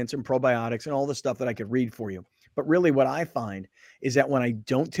nutrients and probiotics and all the stuff that I could read for you. But really what I find is that when I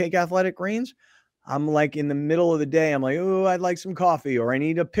don't take Athletic Greens, I'm like in the middle of the day, I'm like, oh, I'd like some coffee, or I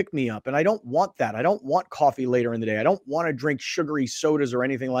need a pick-me-up. And I don't want that. I don't want coffee later in the day. I don't want to drink sugary sodas or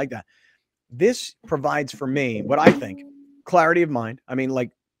anything like that. This provides for me what I think, clarity of mind. I mean,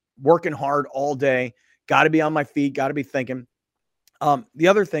 like working hard all day, got to be on my feet, got to be thinking. The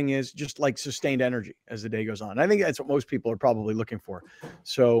other thing is just like sustained energy as the day goes on. I think that's what most people are probably looking for.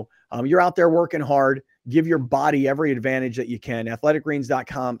 So you're out there working hard, give your body every advantage that you can.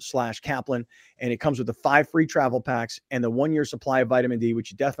 athleticgreens.com/Kaplan. And it comes with the 5 free travel packs and the 1-year supply of vitamin D,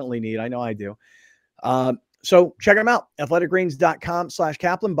 which you definitely need. I know I do. So check them out.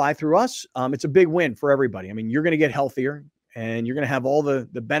 athleticgreens.com/Kaplan. Buy through us. It's a big win for everybody. I mean, you're going to get healthier and you're going to have all the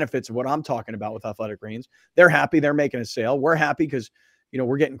benefits of what I'm talking about with Athletic Greens. They're happy. They're making a sale. We're happy because,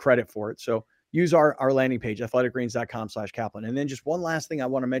 we're getting credit for it. So use our landing page, athleticgreens.com/Kaplan. And then just one last thing I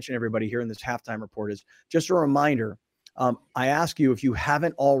want to mention everybody here in this halftime report is just a reminder. I ask you, if you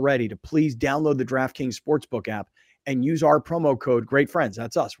haven't already, to please download the DraftKings Sportsbook app and use our promo code Great Friends.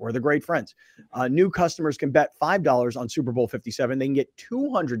 That's us. We're the Great Friends. New customers can bet $5 on Super Bowl 57. They can get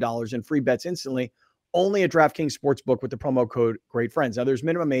 $200 in free bets instantly, only at DraftKings Sportsbook with the promo code GreatFriends. Now, there's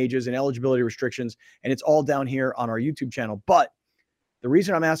minimum ages and eligibility restrictions, and it's all down here on our YouTube channel. But the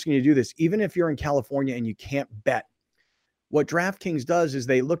reason I'm asking you to do this, even if you're in California and you can't bet, what DraftKings does is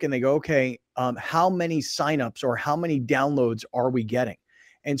they look and they go, okay, how many signups or how many downloads are we getting?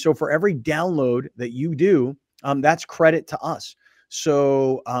 And so for every download that you do, that's credit to us.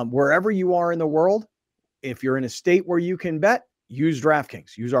 So wherever you are in the world, if you're in a state where you can bet, use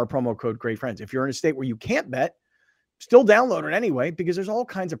DraftKings. Use our promo code GreatFriends. If you're in a state where you can't bet, still download it anyway, because there's all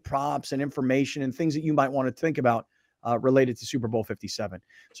kinds of props and information and things that you might want to think about related to Super Bowl 57.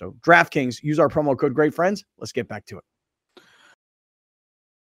 So DraftKings, use our promo code GreatFriends. Let's get back to it.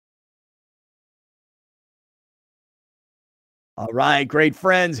 All right, great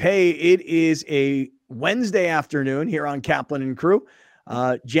friends. Hey, it is a Wednesday afternoon here on Kaplan and Crew,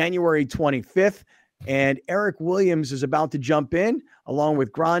 January 25th, and Eric Williams is about to jump in along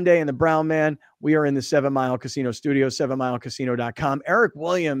with Grande and the Brown Man. We are in the 7 Mile Casino studio, 7milecasino.com. Eric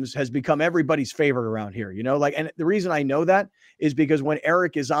Williams has become everybody's favorite around here, and the reason I know that is because when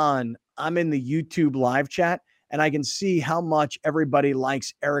Eric is on, I'm in the YouTube live chat and I can see how much everybody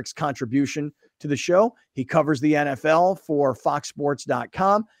likes Eric's contribution to the show. He covers the NFL for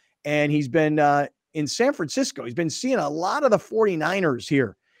foxsports.com, and he's been in San Francisco. He's been seeing a lot of the 49ers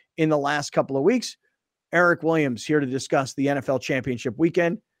here in the last couple of weeks. Eric Williams here to discuss the NFL championship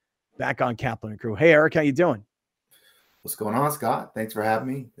weekend, back on Kaplan and Crew. Hey, Eric, how you doing? What's going on, Scott? Thanks for having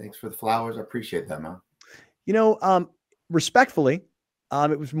me. Thanks for the flowers. I appreciate that, man. Respectfully,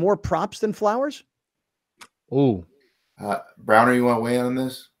 it was more props than flowers. Oh, Browner, you want to weigh in on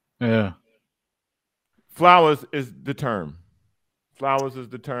this? Yeah. Flowers is the term. Flowers is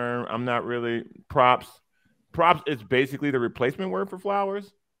the term. I'm not really props. Props is basically the replacement word for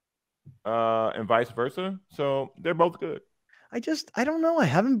flowers, and vice versa. So they're both good. I don't know. I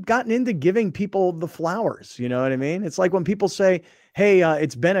haven't gotten into giving people the flowers. You know what I mean? It's like when people say, hey,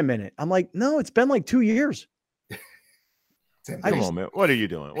 it's been a minute. I'm like, no, it's been like 2 years. Come on, man. What are you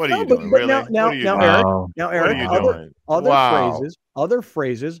doing? What are you doing? Really? Eric, other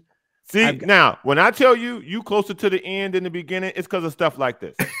phrases. See, now, when I tell you closer to the end than the beginning, it's because of stuff like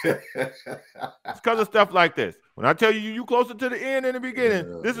this. It's because of stuff like this. When I tell you closer to the end than the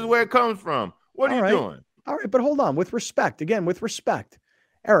beginning, this is where it comes from. What are you doing? All right, but hold on. With respect,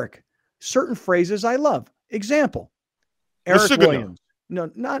 Eric, certain phrases I love. Example, Eric Williams. No,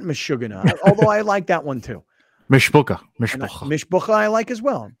 not Mishugana, although I like that one too. Mishbucha I like as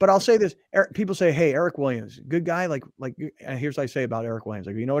well. But I'll say this. People say, hey, Eric Williams, good guy. Like here's what I say about Eric Williams.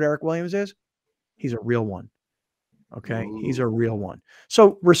 Like, you know what Eric Williams is? He's a real one. Okay. Ooh. He's a real one.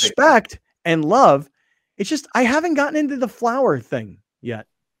 So respect and love. It's just, I haven't gotten into the flower thing yet.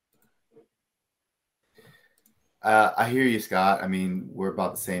 I hear you, Scott. I mean, we're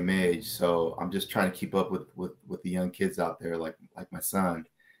about the same age. So I'm just trying to keep up with the young kids out there, like my son.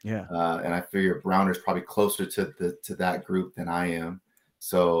 Yeah. And I figure Browner's probably closer to that group than I am.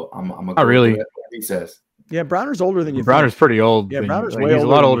 So I'm gonna go really what he says. Yeah, Browner's older than you Browner's think. pretty old. Yeah, Browner's way he's a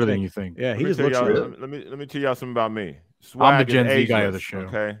lot older than you think. Yeah, he just looks really. Let me tell y'all something about me. I'm the Gen Z guy of the show.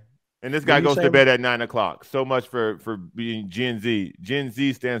 Okay. And this guy goes to bed at 9 o'clock. So much for being Gen Z. Gen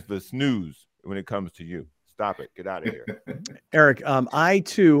Z stands for snooze when it comes to you. Stop it. Get out of here. Eric, I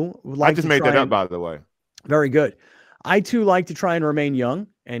too would like I just made that up, by the way. Very good. I too like to try and remain young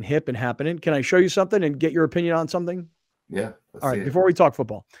and hip and happening. Can I show you something and get your opinion on something? Yeah. All right. Before we talk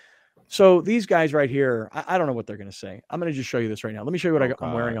football. So these guys right here, I don't know what they're going to say. I'm going to just show you this right now. Let me show you what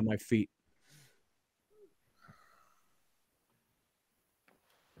I'm wearing on my feet.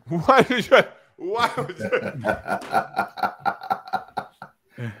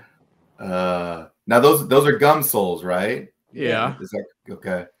 Now those are gum soles, right? Yeah. Is that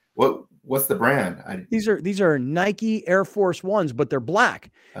okay? What's the brand? These are Nike Air Force Ones, but they're black.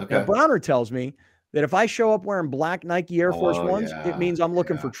 Okay. Now, Browner tells me that if I show up wearing black Nike Air Force Ones, it means I'm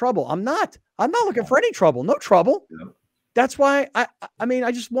looking for trouble. I'm not looking for any trouble. No trouble. Yeah. That's why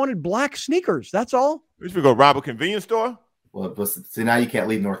I just wanted black sneakers. That's all. We should go rob a convenience store. Well, see, now you can't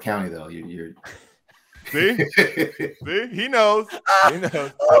leave North County though. You're See, he knows. He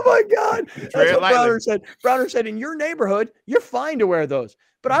knows. Oh my God! That's what Browner said. Browner said, "In your neighborhood, you're fine to wear those."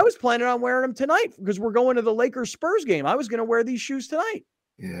 But I was planning on wearing them tonight because we're going to the Lakers Spurs game. I was going to wear these shoes tonight.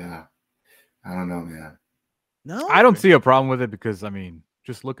 Yeah, I don't know, man. No, I don't see a problem with it because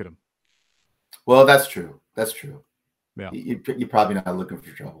just look at them. Well, that's true. That's true. Yeah, you're probably not looking for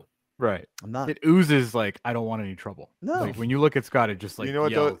trouble. Right. I'm not. It oozes like I don't want any trouble. No. Like when you look at Scott, it just like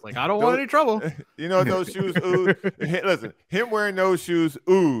yells, I don't want any trouble. You know what those shoes ooze? Listen, him wearing those shoes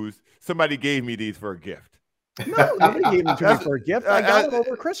ooze. Somebody gave me these for a gift. No, nobody gave them to me for a gift. I got them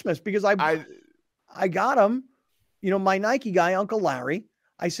over Christmas because I I got him, my Nike guy, Uncle Larry.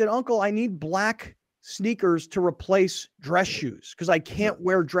 I said, Uncle, I need black sneakers to replace dress shoes because I can't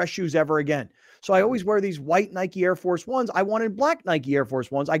wear dress shoes ever again. So I always wear these white Nike Air Force Ones. I wanted black Nike Air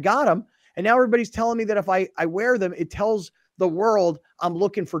Force Ones. I got them. And now everybody's telling me that if I wear them, it tells the world I'm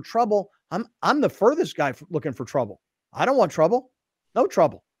looking for trouble. I'm the furthest guy looking for trouble. I don't want trouble. No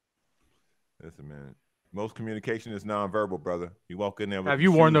trouble. Listen, man. Most communication is nonverbal, brother. You walk in there. Have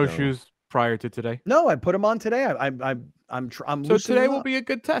you worn those shoes prior to today? No, I put them on today. I'm so today will be a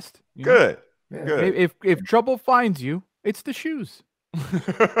good test. Good. Good. If trouble finds you, it's the shoes.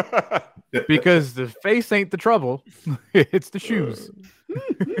 Because the face ain't the trouble. It's the shoes.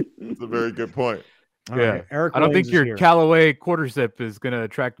 That's a very good point. All right. Eric I don't think your Callaway quarter zip is going to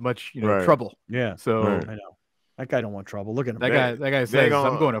attract much, trouble. Yeah. So I know that guy don't want trouble. Look at him. That guy says,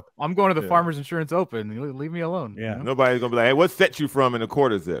 I'm going to the Farmers Insurance Open. Leave me alone. Yeah. Nobody's going to be like, hey, what set you from in a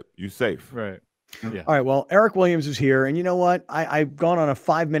quarter zip? You safe. Right. Yeah. All right. Well, Eric Williams is here. And you know what? I've gone on a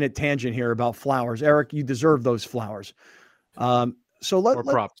 5-minute tangent here about flowers. Eric, you deserve those flowers.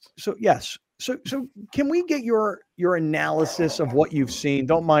 Props. So yes. So can we get your analysis of what you've seen?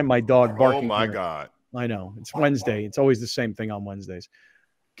 Don't mind my dog barking. Oh my here. God. I know. It's Wednesday. It's always the same thing on Wednesdays.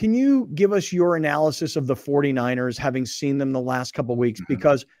 Can you give us your analysis of the 49ers, having seen them the last couple of weeks?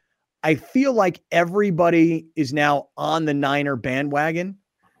 Because I feel like everybody is now on the Niner bandwagon.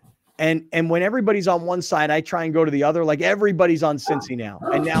 And when everybody's on one side, I try and go to the other. Like everybody's on Cincy now.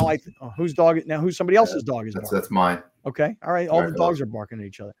 And now whose somebody else's dog is barking? That's mine. Okay. All right. All the dogs are barking at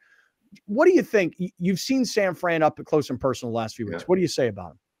each other. What do you think? You've seen San Fran up close and personal the last few weeks. What do you say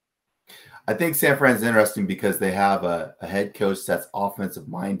about him? I think San Fran's interesting because they have a head coach that's offensive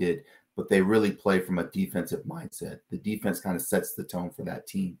minded, but they really play from a defensive mindset. The defense kind of sets the tone for that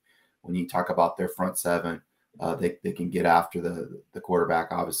team. When you talk about their front seven, they can get after the quarterback,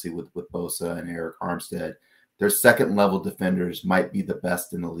 obviously, with Bosa and Eric Armstead. Their second-level defenders might be the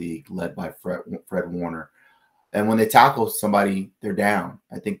best in the league, led by Fred Warner. And when they tackle somebody, they're down.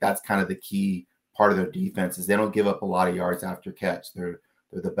 I think that's kind of the key part of their defense is they don't give up a lot of yards after catch. They're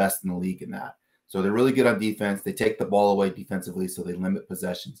the best in the league in that. So they're really good on defense. They take the ball away defensively, so they limit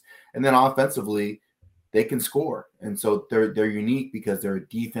possessions. And then offensively, they can score. And so they're unique because they're a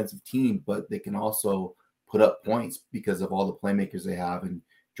defensive team, but they can also put up points because of all the playmakers they have in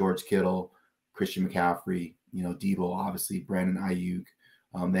George Kittle, Christian McCaffrey, Debo, obviously, Brandon Ayuk.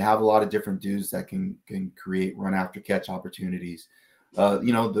 They have a lot of different dudes that can create run after catch opportunities.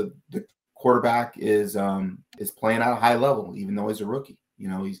 The quarterback is playing at a high level, even though he's a rookie.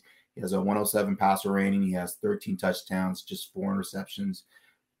 He has a 107 passer rating. He has 13 touchdowns, just 4 interceptions.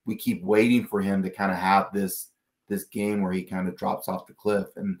 We keep waiting for him to kind of have this game where he kind of drops off the cliff,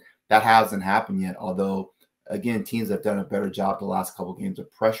 and that hasn't happened yet. Although, again, teams have done a better job the last couple of games of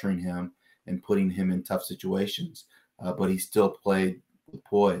pressuring him and putting him in tough situations, but he still played with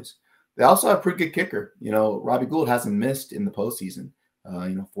poise. They also have a pretty good kicker. Robbie Gould hasn't missed in the postseason.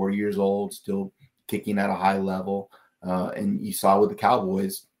 40 years old, still kicking at a high level. And you saw with the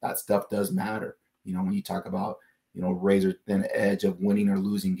Cowboys, that stuff does matter. When you talk about, razor thin edge of winning or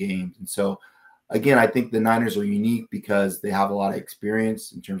losing games. And so, again, I think the Niners are unique because they have a lot of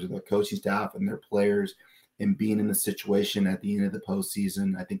experience in terms of their coaching staff and their players and being in the situation at the end of the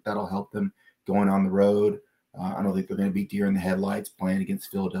postseason. I think that'll help them going on the road. I don't think they're going to be deer in the headlights playing against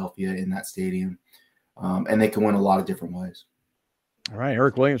Philadelphia in that stadium. And they can win a lot of different ways. All right.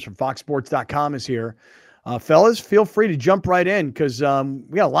 Eric Williams from FoxSports.com is here. Fellas, feel free to jump right in because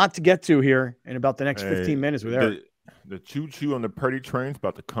we got a lot to get to here in about the next 15 minutes with Eric. The choo-choo on the Purdy train is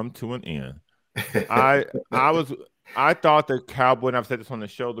about to come to an end. I thought the Cowboys, and I've said this on the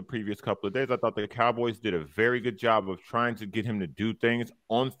show the previous couple of days, I thought the Cowboys did a very good job of trying to get him to do things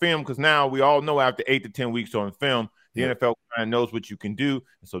on film because now we all know after 8 to 10 weeks on film, the NFL kind of knows what you can do.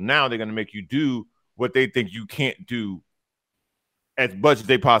 And so now they're going to make you do what they think you can't do as much as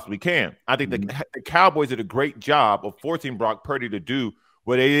they possibly can. I think the Cowboys did a great job of forcing Brock Purdy to do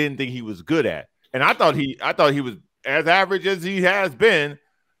what they didn't think he was good at. And I thought he was as average as he has been,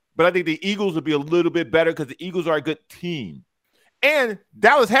 but I think the Eagles would be a little bit better because the Eagles are a good team. And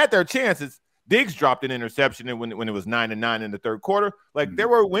Dallas had their chances. Diggs dropped an interception when it was 9-9 in the third quarter. Like there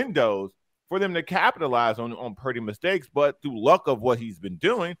were windows for them to capitalize on Purdy mistakes, but through luck of what he's been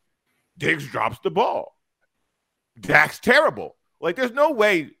doing, Diggs drops the ball. Dak's terrible. Like, there's no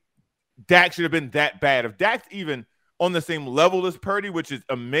way Dak should have been that bad. If Dak's even on the same level as Purdy, which is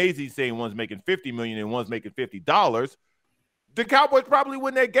amazing saying one's making $50 million and one's making $50, the Cowboys probably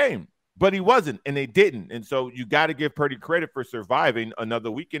win that game. But he wasn't, and they didn't. And so you got to give Purdy credit for surviving another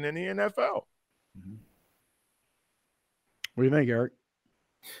weekend in the NFL. What do you think, Eric?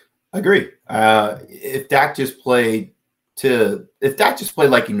 I agree. If Dak just played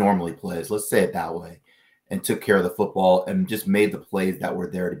like he normally plays, let's say it that way, and took care of the football and just made the plays that were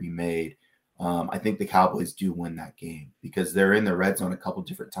there to be made, I think the Cowboys do win that game because they're in the red zone a couple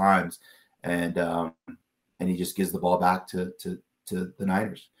different times, and he just gives the ball back to the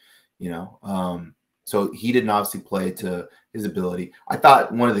Niners, So he didn't obviously play to his ability. I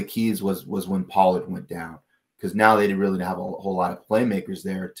thought one of the keys was when Pollard went down, because now they didn't really have a whole lot of playmakers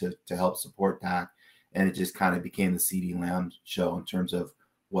there to help support Dak, and it just kind of became the CeeDee Lamb show in terms of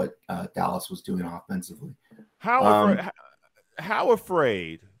what Dallas was doing offensively. How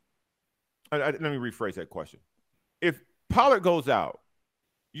afraid? Let me rephrase that question. If Pollard goes out,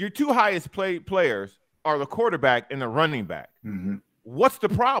 your two highest players are the quarterback and the running back. Mm-hmm. What's the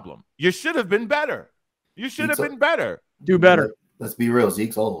problem? You should have been better. You should have been better. Do better. Let's be real.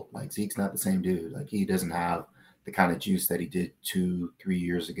 Zeke's old. Like, Zeke's not the same dude. Like, he doesn't have the kind of juice that he did 2-3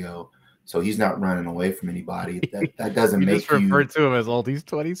 years ago. So he's not running away from anybody. That doesn't you make just referred to him as old. He's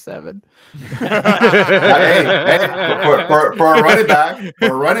 27. For a running back.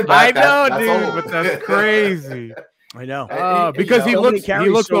 I know, that's dude, old. But that's crazy. I know. Because he looks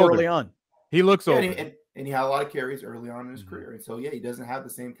so early on. He looks old. And he had a lot of carries early on in his career. And so, he doesn't have the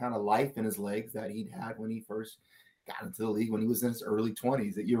same kind of life in his legs that he'd had when he first got into the league, when he was in his early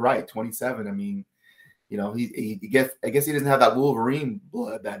 20s. You're right, 27. I mean, I guess he doesn't have that Wolverine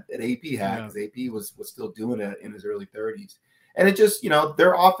blood that AP had, because AP was still doing it in his early 30s. And it just,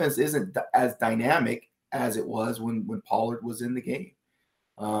 their offense isn't as dynamic as it was when Pollard was in the game.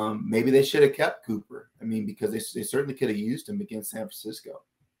 Maybe they should have kept Cooper. I mean, because they certainly could have used him against San Francisco.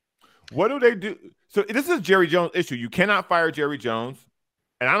 What do they do? So this is a Jerry Jones issue. You cannot fire Jerry Jones.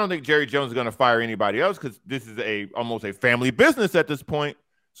 And I don't think Jerry Jones is going to fire anybody else, because this is almost a family business at this point.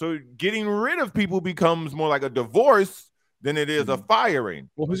 So getting rid of people becomes more like a divorce than it is a firing.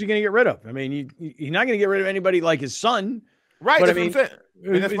 Well, who's he going to get rid of? I mean, he's not going to get rid of anybody like his son. Right. That's what I'm saying.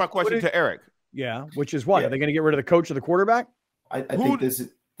 And that's my question to Eric. Yeah. Which is what? Yeah. Are they going to get rid of the coach or the quarterback? I think this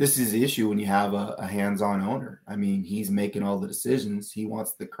is the issue when you have a hands-on owner. I mean, he's making all the decisions. He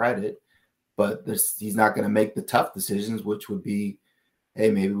wants the credit, but he's not going to make the tough decisions, which would be,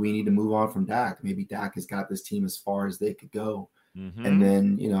 hey, maybe we need to move on from Dak. Maybe Dak has got this team as far as they could go. Mm-hmm. And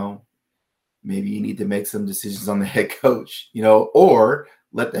then, maybe you need to make some decisions on the head coach, or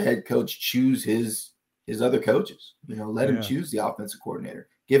let the head coach choose his other coaches, let him choose the offensive coordinator,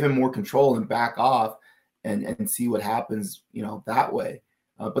 give him more control and back off and see what happens, that way.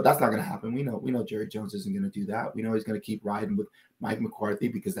 But that's not going to happen. We know Jerry Jones isn't going to do that. We know he's going to keep riding with Mike McCarthy,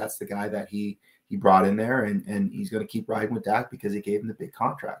 because that's the guy that he brought in there, and he's going to keep riding with Dak because he gave him the big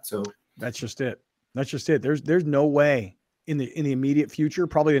contract. So that's just it. There's no way in the immediate future,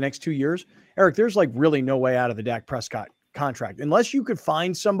 probably the next 2 years, Eric, there's like really no way out of the Dak Prescott contract, unless you could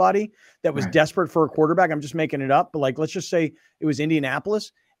find somebody that was desperate for a quarterback. I'm just making it up, but like, let's just say it was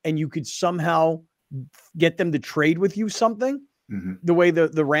Indianapolis and you could somehow get them to trade with you something. Mm-hmm. The way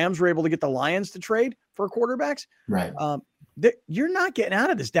the Rams were able to get the Lions to trade for quarterbacks. Right. You're not getting out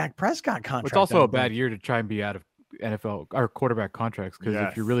of this Dak Prescott contract. It's also a bad year to try and be out of NFL or quarterback contracts, because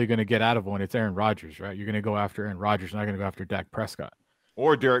if you're really going to get out of one, it's Aaron Rodgers, right? You're going to go after Aaron Rodgers, not going to go after Dak Prescott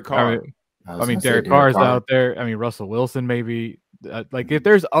or Derek Carr. I mean Derek Carr's out there. I mean, Russell Wilson, maybe. If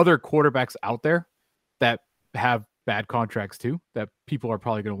there's other quarterbacks out there that have bad contracts too, that people are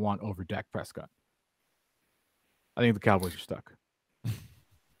probably going to want over Dak Prescott. I think the Cowboys are stuck.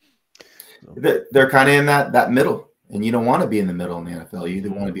 They're kind of in that middle, and you don't want to be in the middle in the NFL. You either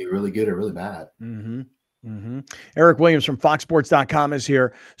want to be really good or really bad. Mm-hmm. Mm-hmm. Eric Williams from FoxSports.com is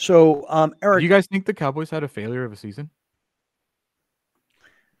here. So, Eric, do you guys think the Cowboys had a failure of a season?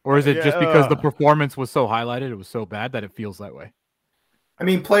 Or is it just because the performance was so highlighted, it was so bad that it feels that way? I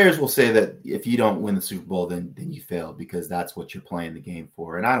mean, players will say that if you don't win the Super Bowl, then you failed, because that's what you're playing the game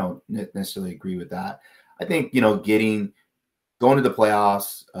for. And I don't necessarily agree with that. I think, going to the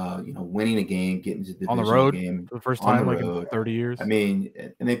playoffs, winning a game, getting to the on the road game for the first time in 30 years. I mean,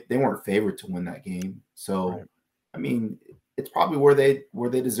 and they weren't favored to win that game. So, right. I mean, it's probably where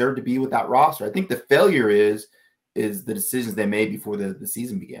they deserve to be with that roster. I think the failure is the decisions they made before the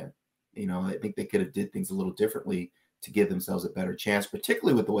season began. I think they could have did things a little differently to give themselves a better chance,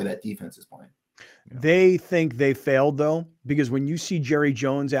 particularly with the way that defense is playing. They think they failed, though, because when you see Jerry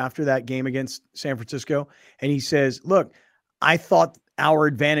Jones after that game against San Francisco, and he says, look, I thought our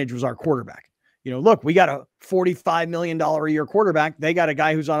advantage was our quarterback. Look, we got a $45 million a year quarterback. They got a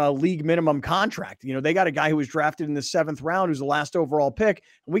guy who's on a league minimum contract. They got a guy who was drafted in the 7th round, who's the last overall pick.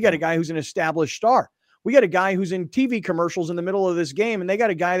 And we got a guy who's an established star. We got a guy who's in TV commercials in the middle of this game, and they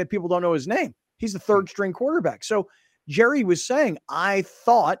got a guy that people don't know his name. He's the 3rd string quarterback. So Jerry was saying, I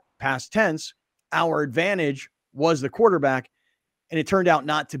thought, past tense, our advantage was the quarterback, and it turned out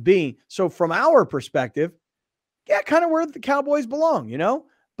not to be. So from our perspective, yeah, kind of where the Cowboys belong, you know?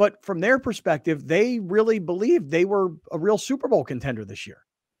 But from their perspective, they really believed they were a real Super Bowl contender this year.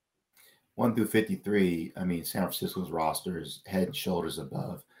 1 through 53, I mean, San Francisco's roster is head and shoulders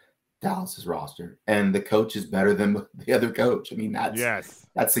above Dallas's roster. And the coach is better than the other coach. I mean,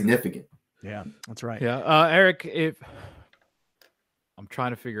 that's significant. Yeah, that's right. Yeah. Eric, if I'm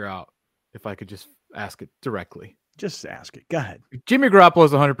trying to figure out if I could just ask it directly. Just ask it. Go ahead. If Jimmy Garoppolo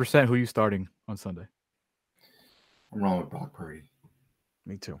is 100%, who are you starting on Sunday? I'm wrong with Brock Purdy.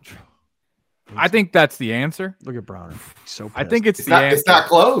 Me too. I think that's the answer. Look at Browner. He's so pissed. I think it's not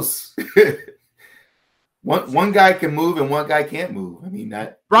close. One guy can move and one guy can't move. I mean,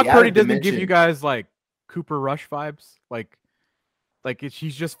 that Brock Purdy doesn't give you guys like Cooper Rush vibes, like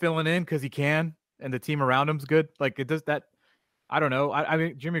he's just filling in because he can, and the team around him's good. Like it does that. I don't know. I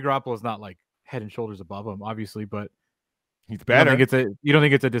mean, Jimmy Garoppolo is not like head and shoulders above him, obviously, but he's better. You don't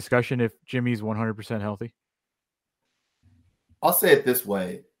think it's a discussion if Jimmy's 100% healthy? I'll say it this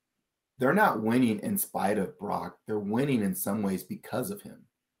way. They're not winning in spite of Brock. They're winning in some ways because of him.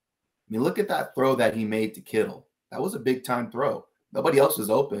 I mean, look at that throw that he made to Kittle. That was a big-time throw. Nobody else was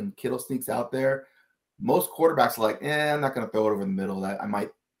open. Kittle sneaks out there. Most quarterbacks are like, I'm not going to throw it over the middle. I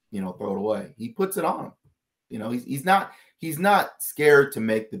might, throw it away. He puts it on him. He's not scared to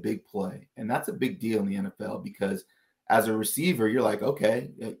make the big play. And that's a big deal in the NFL because as a receiver, you're like, okay,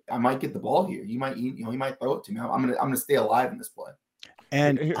 I might get the ball here. He might throw it to me. I'm going to stay alive in this play.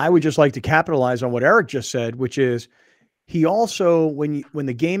 And I would just like to capitalize on what Eric just said, which is he also, when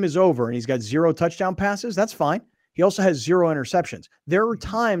the game is over and he's got 0 touchdown passes, that's fine. He also has 0 interceptions. There are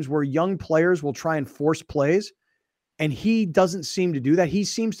times where young players will try and force plays, and he doesn't seem to do that. He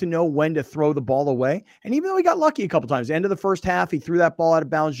seems to know when to throw the ball away. And even though he got lucky a couple times, the end of the first half, he threw that ball out of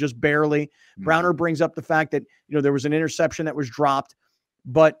bounds just barely. Mm-hmm. Browner brings up the fact that, there was an interception that was dropped,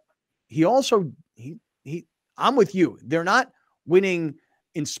 but he also, I'm with you. They're not winning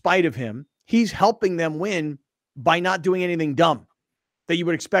in spite of him. He's helping them win by not doing anything dumb that you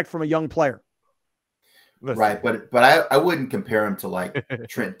would expect from a young player. Listen. Right, but I wouldn't compare him to like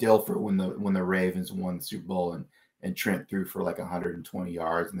Trent Dilfer when the Ravens won the Super Bowl and Trent threw for like 120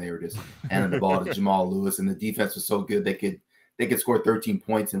 yards and they were just handing the ball to Jamal Lewis and the defense was so good they could score 13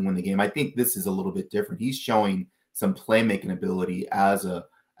 points and win the game. I think this is a little bit different. He's showing some playmaking ability as a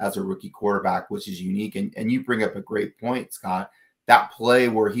rookie quarterback, which is unique. And you bring up a great point, Scott. That play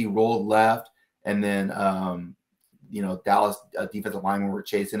where he rolled left and then Dallas defensive linemen were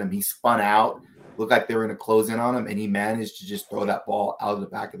chasing him. He spun out, looked like they were going to close in on him, and he managed to just throw that ball out of the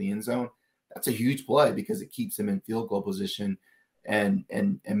back of the end zone. That's a huge play because it keeps him in field goal position. And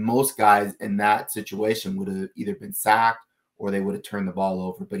most guys in that situation would have either been sacked or they would have turned the ball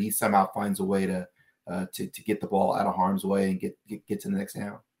over. But he somehow finds a way to get the ball out of harm's way and get to the next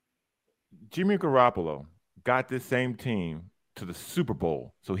down. Jimmy Garoppolo got this same team to the Super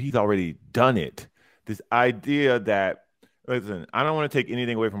Bowl, so he's already done it. This idea that, listen, I don't want to take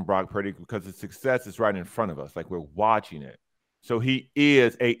anything away from Brock Purdy because the success is right in front of us, like we're watching it. So he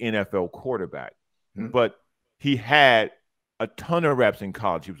is a NFL quarterback, but he had a ton of reps in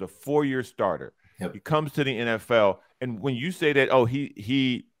college. He was a 4-year starter. Yep. He comes to the NFL, and when you say that,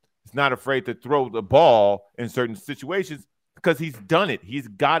 he is not afraid to throw the ball in certain situations because he's done it. He's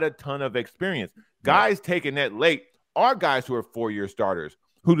got a ton of experience. Guys taking that late are guys who are 4-year starters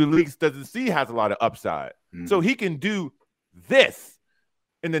who the league doesn't see has a lot of upside. So he can do this.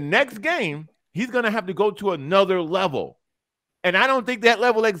 In the next game, he's going to have to go to another level. And I don't think that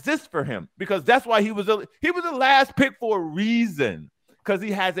level exists for him because that's why he was a last pick for a reason, because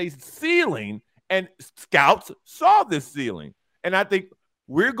he has a ceiling and scouts saw this ceiling. And I think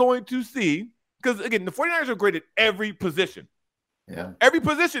we're going to see, because again, the 49ers are great at every position. Yeah. Every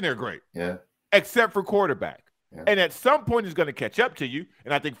position they're great. Yeah. Except for quarterback. Yeah. And at some point it's going to catch up to you.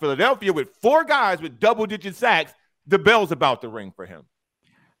 And I think Philadelphia with 4 guys with double-digit sacks, the bell's about to ring for him.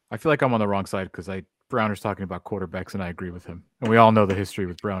 I feel like I'm on the wrong side because Browner's talking about quarterbacks, and I agree with him. And we all know the history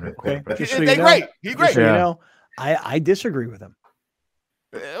with Browner. Okay. He's great. He's great. So I disagree with him.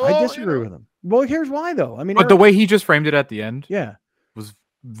 I disagree with him. Well, here's why, though. I mean, but the way he just framed it at the end, yeah, was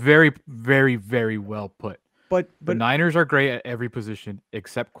very, very, very well put. But the Niners are great at every position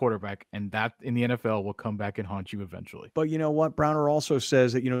except quarterback, and that in the NFL will come back and haunt you eventually. But you know what? Browner also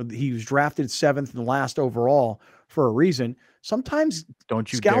says that he was drafted 7th and last overall for a reason. Sometimes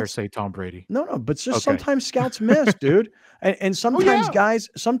don't you dare say Tom Brady. No, but it's just sometimes scouts miss, dude. And sometimes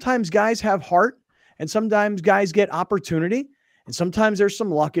guys have heart, and sometimes guys get opportunity, and sometimes there's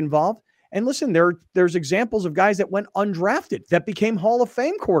some luck involved. And listen, there's examples of guys that went undrafted that became Hall of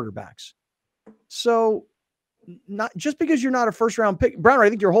Fame quarterbacks. So not just because you're not a first round pick, Browner, I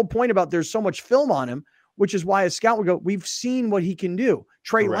think your whole point about there's so much film on him, which is why a scout would go, we've seen what he can do.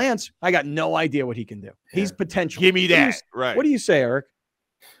 Trey Lance, I got no idea what he can do. Yeah. He's potential. Give me that. Right. What do you say, Eric?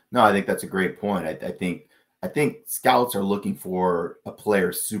 No, I think that's a great point. I think scouts are looking for a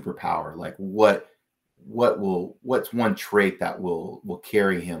player's superpower. Like what's one trait that will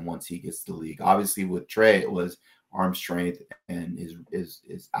carry him once he gets to the league? Obviously with Trey, it was arm strength and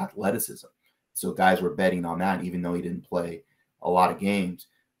his athleticism. So guys were betting on that, even though he didn't play a lot of games.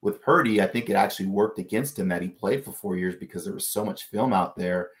 With Purdy, I think it actually worked against him that he played for 4 years because there was so much film out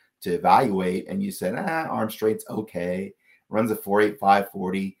there to evaluate. And you said, arm straight's okay. Runs a 4.85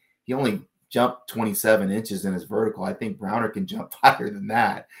 40. He only jumped 27 inches in his vertical. I think Browner can jump higher than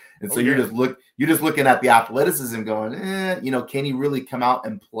that. And so you're just looking at the athleticism going, can he really come out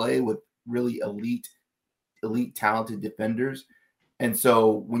and play with really elite talented defenders? And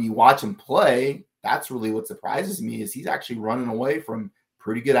so when you watch him play, that's really what surprises me is he's actually running away from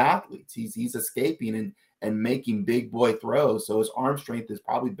pretty good athletes. He's escaping and making big boy throws. So his arm strength is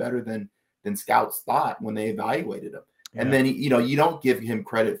probably better than scouts thought when they evaluated him. Yeah. And then, you don't give him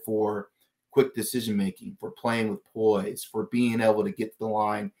credit for quick decision-making, for playing with poise, for being able to get to the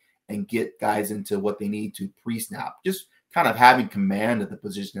line and get guys into what they need to pre-snap, just kind of having command of the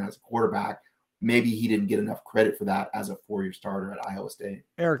position as a quarterback. Maybe he didn't get enough credit for that as a 4-year starter at Iowa State.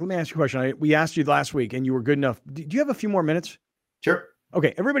 Eric, let me ask you a question. We asked you last week and you were good enough. Do you have a few more minutes? Sure.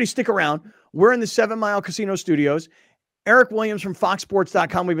 Okay, everybody stick around. We're in the 7 Mile Casino Studios. Eric Williams from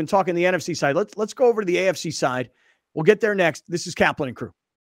FoxSports.com. We've been talking the NFC side. Let's go over to the AFC side. We'll get there next. This is Kaplan and Crew.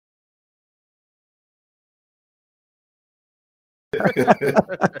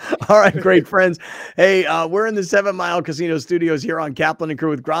 All right, great friends. Hey, we're in the 7 Mile Casino Studios here on Kaplan and Crew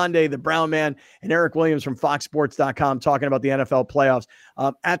with Grande, the Brown Man, and Eric Williams from FoxSports.com talking about the NFL playoffs.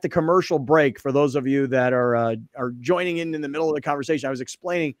 At the commercial break, for those of you that are joining in the middle of the conversation, I was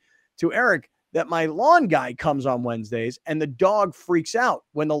explaining to Eric that my lawn guy comes on Wednesdays and the dog freaks out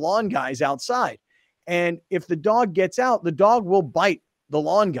when the lawn guy's outside. And if the dog gets out, the dog will bite the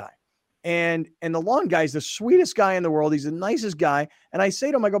lawn guy. And the lawn guy is the sweetest guy in the world. He's the nicest guy. And I say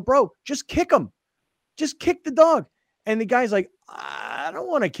to him, I go, bro, just kick him. Just kick the dog. And the guy's like, I don't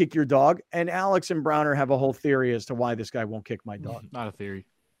want to kick your dog. And Alex and Browner have a whole theory as to why this guy won't kick my dog. Not a theory.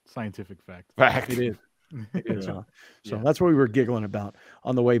 Scientific fact. Fact. It is. It is. So that's what we were giggling about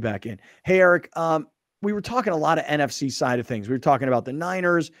on the way back in. Hey, Eric, we were talking a lot of NFC side of things. We were talking about the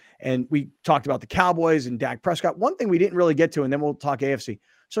Niners and we talked about the Cowboys and Dak Prescott. One thing we didn't really get to, and then we'll talk AFC.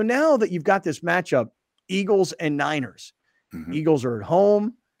 So now that you've got this matchup, Eagles and Niners, Eagles are at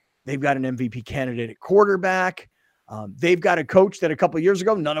home. They've got an MVP candidate at quarterback. They've got a coach that a couple of years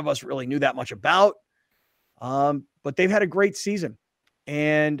ago, none of us really knew that much about. But they've had a great season.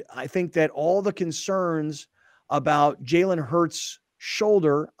 And I think that all the concerns about Jalen Hurts'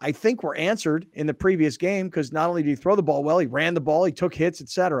 shoulder, I think were answered in the previous game because not only did he throw the ball well, he ran the ball, he took hits,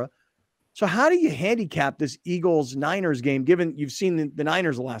 etc. So how do you handicap this Eagles-Niners game, given you've seen the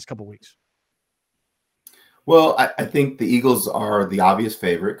Niners the last couple of weeks? Well, I think the Eagles are the obvious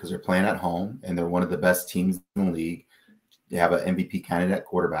favorite because they're playing at home and they're one of the best teams in the league. They have an MVP candidate at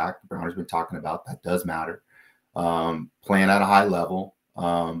quarterback. Browner's been talking about that. Does matter. Playing at a high level.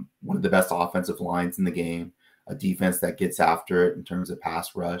 One of the best offensive lines in the game. A defense that gets after it in terms of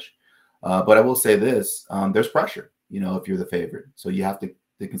pass rush. But I will say this. There's pressure, if you're the favorite. So you have to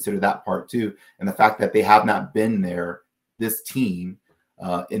consider that part too. And the fact that they have not been there, this team,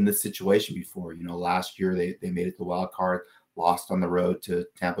 in this situation before. Last year they made it the wild card, lost on the road to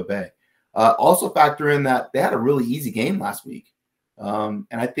Tampa Bay. Also factor in that they had a really easy game last week. And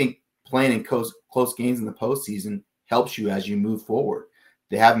I think playing in close games in the postseason helps you as you move forward.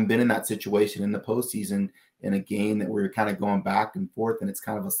 They haven't been in that situation in the postseason in a game that we're kind of going back and forth and it's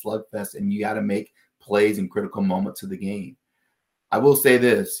kind of a slugfest and you got to make plays in critical moments of the game. I will say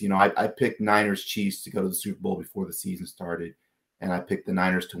this, I picked Niners Chiefs to go to the Super Bowl before the season started, and I picked the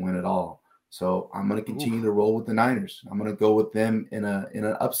Niners to win it all. So I'm going to continue to roll with the Niners. I'm going to go with them in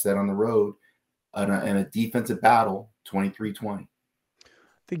an upset on the road, in a defensive battle, 23-20. I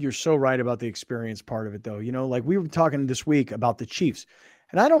think you're so right about the experience part of it, though. Like we were talking this week about the Chiefs,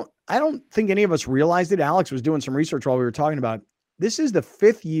 and I don't think any of us realized it. Alex was doing some research while we were talking about it. This is the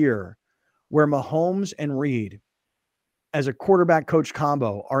 5th year where Mahomes and Reed, as a quarterback coach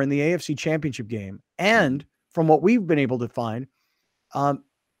combo, are in the AFC Championship game. And from what we've been able to find,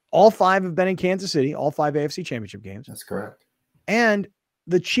 all 5 have been in Kansas City, all 5 AFC Championship games. That's correct. And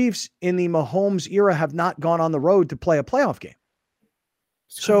the Chiefs in the Mahomes era have not gone on the road to play a playoff game.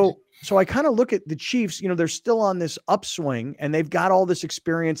 So So I kind of look at the Chiefs, they're still on this upswing and they've got all this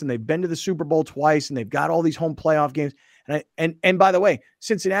experience and they've been to the Super Bowl twice and they've got all these home playoff games. And by the way,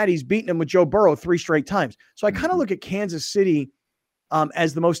 Cincinnati's beaten them with Joe Burrow 3 straight times. So I kind of look at Kansas City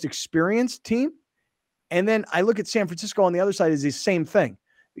as the most experienced team. And then I look at San Francisco on the other side as the same thing.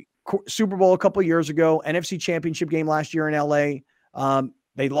 Super Bowl a couple of years ago, NFC Championship game last year in LA.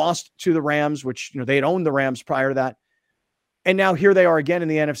 They lost to the Rams, which, they had owned the Rams prior to that. And now here they are again in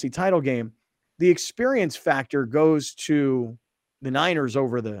the NFC title game. The experience factor goes to the Niners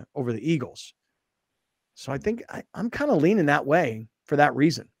over the Eagles. So I think I'm kind of leaning that way for that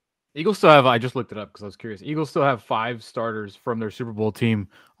reason. Eagles still have, I just looked it up because I was curious. Eagles still have 5 starters from their Super Bowl team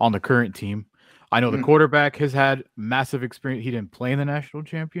on the current team. I know the quarterback has had massive experience. He didn't play in the national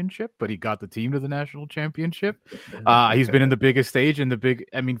championship, but he got the team to the national championship. He's been in the biggest stage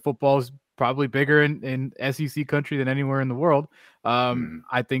football is probably bigger in SEC country than anywhere in the world.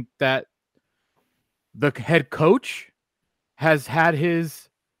 I think that the head coach has had his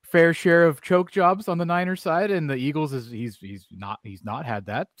fair share of choke jobs on the Niners side, and the Eagles he's not had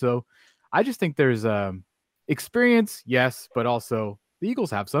that. So I just think there's experience, yes, but also the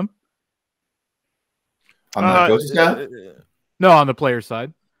Eagles have some. On the coach's side? No, on the player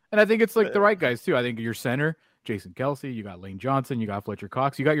side. And I think it's like the right guys too. I think your center, Jason Kelsey, you got Lane Johnson, you got Fletcher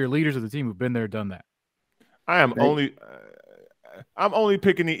Cox, you got your leaders of the team who've been there, done that. I'm only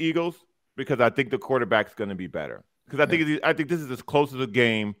picking the Eagles because I think the quarterback's going to be better. Because I think this is as close to the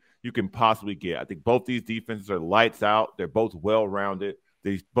game you can possibly get. I think both these defenses are lights out. They're both well-rounded.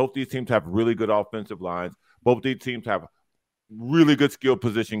 Both these teams have really good offensive lines. Both these teams have really good skill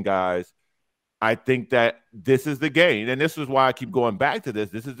position guys. I think that this is the game, and this is why I keep going back to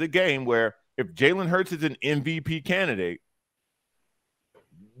this. This is the game where if Jalen Hurts is an MVP candidate,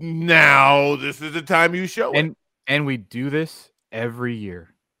 now this is the time you show it. And we do this every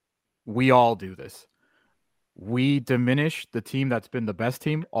year. We all do this. We diminish the team that's been the best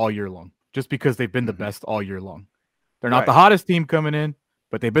team all year long just because they've been the best all year long. They're not the hottest team coming in,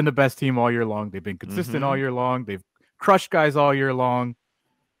 but they've been the best team all year long. They've been consistent all year long. They've crushed guys all year long.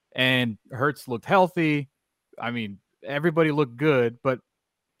 And Hurts looked healthy. I mean, everybody looked good, but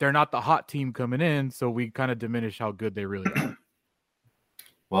they're not the hot team coming in, so we kind of diminish how good they really are.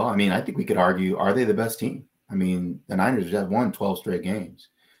 Well, I mean, I think we could argue, are they the best team? I mean, the Niners have won 12 straight games.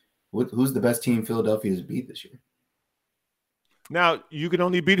 Who's the best team Philadelphia has beat this year? Now, you can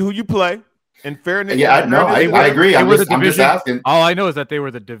only beat who you play. In fairness, yeah, I agree. I'm just asking. All I know is that they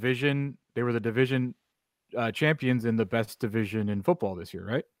were the division champions in the best division in football this year,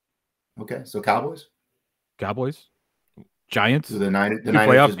 right? Okay, so Cowboys, Giants, so the Niners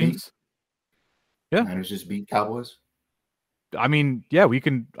playoff just teams. Beat. Yeah, Niners just beat Cowboys. I mean, yeah, we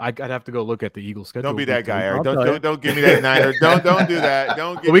can. I'd have to go look at the Eagles schedule. Don't be that guy, Eric. Don't give me that Niners. Don't do that.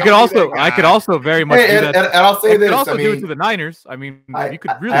 I could also very much do that. And I'll say this. Also do it to the Niners. I mean, you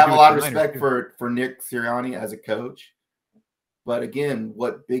could really. I have a lot of respect for Nick Sirianni as a coach, but again,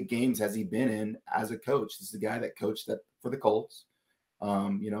 what big games has he been in as a coach? This is the guy that coached that for the Colts.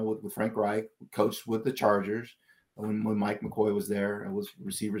 With Frank Reich, coached with the Chargers when Mike McCoy was there. I was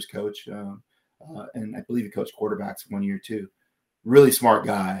receivers coach, and I believe he coached quarterbacks 1 year too. Really smart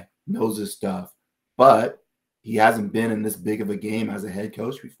guy, knows his stuff, but he hasn't been in this big of a game as a head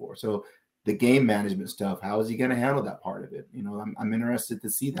coach before. So the game management stuff, how is he going to handle that part of it? I'm interested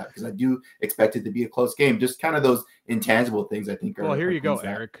to see that because I do expect it to be a close game. Just kind of those intangible things I think are. Well, here you go,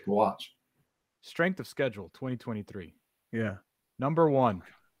 Eric. To watch. Strength of schedule 2023. Yeah. Number 1,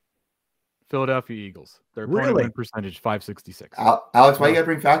 Philadelphia Eagles. Their opponent win percentage 566. Alex, why you got to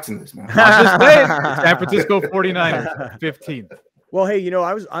bring facts in this, man? I'm just saying. San Francisco 49ers 15th. Well, hey,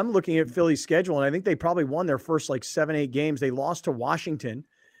 I'm looking at Philly's schedule, and I think they probably won their first 7-8 games. They lost to Washington.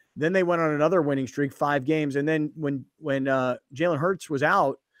 Then they went on another winning streak, 5 games. And then when Jalen Hurts was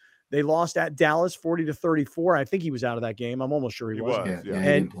out, they lost at Dallas 40-34. I think he was out of that game. I'm almost sure he was. Yeah.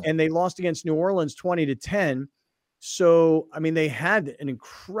 And they lost against New Orleans 20-10. So, I mean, they had an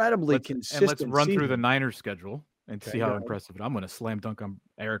incredibly consistent. And let's run season through the Niners schedule and see how impressive it is. I'm going to slam dunk on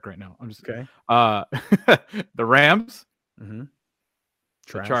Eric right now. I'm just okay. The Rams, the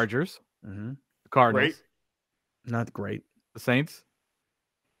Chargers, the Cardinals, not great. The Saints,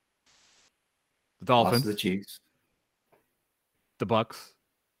 the Dolphins, the Chiefs, the Bucks,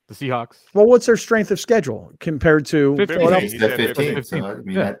 the Seahawks. Well, what's their strength of schedule compared to 15? So, I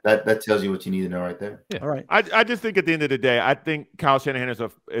mean, that tells you what you need to know right there. Yeah. All right. I just think at the end of the day, I think Kyle Shanahan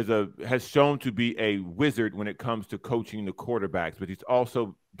has shown to be a wizard when it comes to coaching the quarterbacks, but he's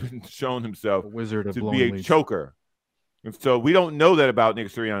also shown himself a wizard of to be a choker. And so we don't know that about Nick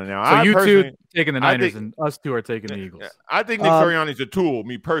Sirianni now. So you two taking the Niners and us two are taking the Eagles. I think Nick Sirianni's a tool,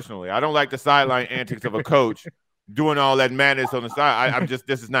 me personally. I don't like the sideline antics of a coach doing all that madness on the side.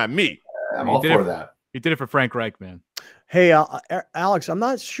 This is not me. I'm all for that. He did it for Frank Reich, man. Hey, Alex, I'm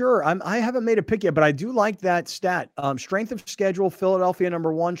not sure. I haven't made a pick yet, but I do like that stat. Strength of schedule, Philadelphia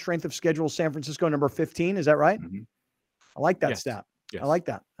 #1. Strength of schedule, San Francisco #15. Is that right? Mm-hmm. I like that stat. Yes. I like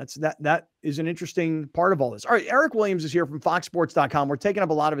that. That is an interesting part of all this. All right, Eric Williams is here from FoxSports.com. We're taking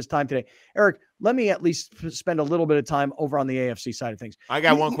up a lot of his time today. Eric, let me at least spend a little bit of time over on the AFC side of things. I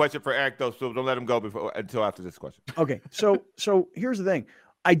got one question for Eric, though, so don't let him go until after this question. Okay, so here's the thing.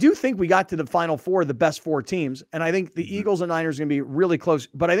 I do think we got to the Final Four, the best 4 teams, and I think the Eagles and Niners are going to be really close.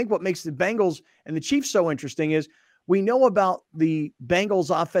 But I think what makes the Bengals and the Chiefs so interesting is we know about the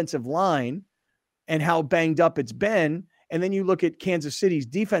Bengals offensive line and how banged up it's been. And then you look at Kansas City's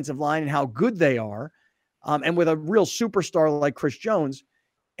defensive line and how good they are, and with a real superstar like Chris Jones.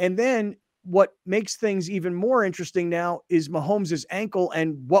 And then what makes things even more interesting now is Mahomes' ankle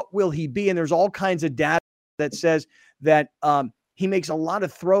and what will he be? And there's all kinds of data that says that he makes a lot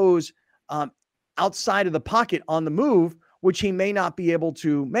of throws outside of the pocket on the move, which he may not be able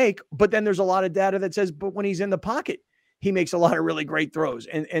to make. But then there's a lot of data that says, but when he's in the pocket, he makes a lot of really great throws.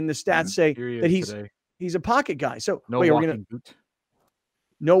 And the stats say that he's a pocket guy. So no walking boot.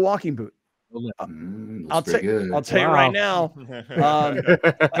 No walking boot. I'll tell you right now.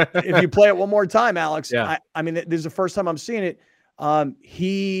 If you play it one more time, Alex, I mean, this is the first time I'm seeing it.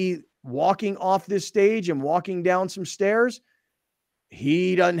 He walking off this stage and walking down some stairs.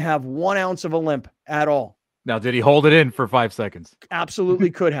 He doesn't have 1 ounce of a limp at all. Now, did he hold it in for 5 seconds? Absolutely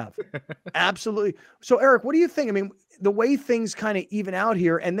could have. Absolutely. So, Eric, what do you think? I mean, the way things kind of even out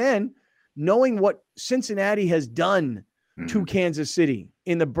here, and then knowing what Cincinnati has done to Kansas City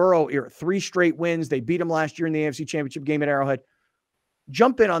in the Burrow era, 3 straight wins. They beat them last year in the AFC Championship game at Arrowhead.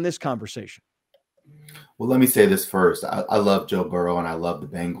 Jump in on this conversation. Well, let me say this first. I love Joe Burrow and I love the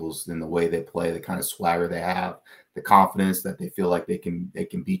Bengals and the way they play, the kind of swagger they have, the confidence that they feel like they can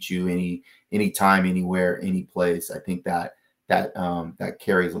beat you anytime, anywhere, any place. I think that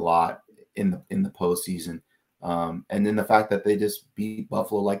carries a lot in the postseason. And then the fact that they just beat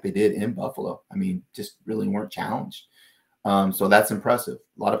Buffalo like they did in Buffalo. I mean, just really weren't challenged. So that's impressive.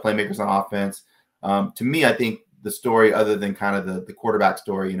 A lot of playmakers on offense. To me, I think the story, other than kind of the quarterback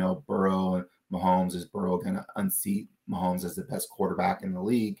story, Burrow and Mahomes, is Burrow going to unseat Mahomes as the best quarterback in the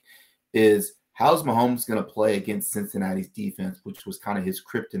league, is how's Mahomes going to play against Cincinnati's defense, which was kind of his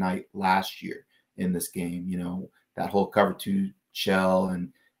kryptonite last year in this game, that whole cover 2 shell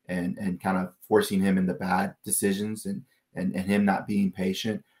and kind of forcing him into bad decisions and him not being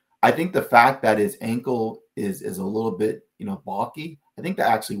patient. I think the fact that his ankle is a little bit, balky, I think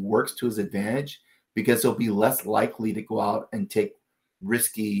that actually works to his advantage because he'll be less likely to go out and take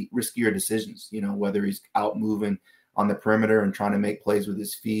riskier decisions, whether he's out moving on the perimeter and trying to make plays with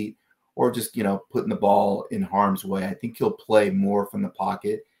his feet or just, putting the ball in harm's way. I think he'll play more from the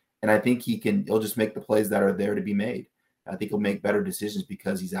pocket, and I think he'll just make the plays that are there to be made. I think he'll make better decisions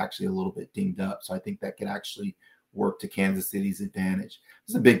because he's actually a little bit dinged up. So I think that could actually work to Kansas City's advantage.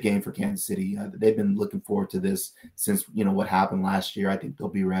 It's a big game for Kansas City. They've been looking forward to this since, what happened last year. I think they'll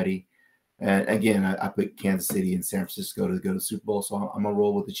be ready. And again, I put Kansas City and San Francisco to go to the Super Bowl. So I'm going to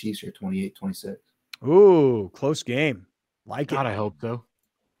roll with the Chiefs here, 28-26. Ooh, close game. Like it. God, I hope so.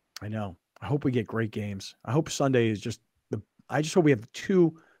 I know. I hope we get great games. I hope Sunday is I just hope we have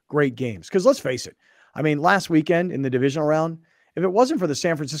 2 great games. Because let's face it. I mean, last weekend in the divisional round, if it wasn't for the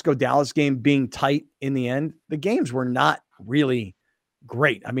San Francisco-Dallas game being tight in the end, the games were not really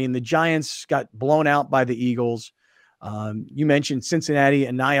great. I mean, the Giants got blown out by the Eagles. You mentioned Cincinnati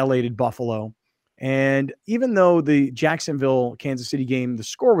annihilated Buffalo. And even though the Jacksonville-Kansas City game, the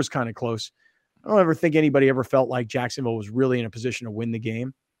score was kind of close, I don't ever think anybody ever felt like Jacksonville was really in a position to win the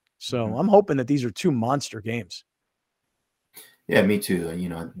game. So I'm hoping that these are 2 monster games. Yeah, me too.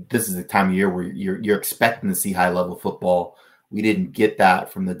 This is the time of year where you're expecting to see high-level football. We didn't get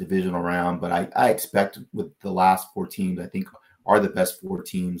that from the divisional round, but I expect with the last 4 teams, I think are the best 4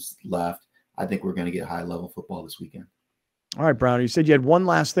 teams left. I think we're going to get high-level football this weekend. All right, Brown. You said you had one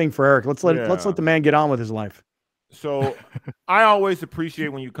last thing for Eric. Let's let the man get on with his life. So I always appreciate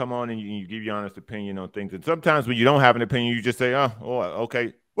when you come on and you give your honest opinion on things. And sometimes when you don't have an opinion, you just say, oh,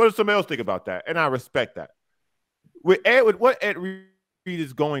 okay. What does somebody else think about that? And I respect that. With what Ed Reed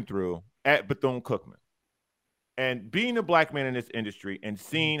is going through at Bethune-Cookman and being a black man in this industry and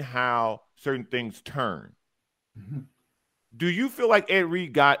seeing how certain things turn, do you feel like Ed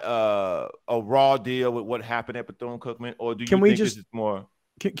Reed got a raw deal with what happened at Bethune-Cookman, or do you think this is more?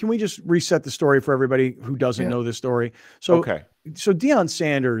 Can we just reset the story for everybody who doesn't know this story? So, so Deion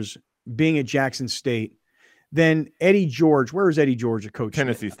Sanders being at Jackson State, then Eddie George. Where is Eddie George a coach?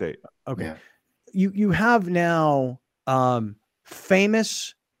 Tennessee State. Okay. Yeah. You have now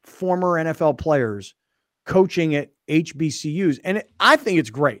famous former NFL players coaching at HBCUs. And I think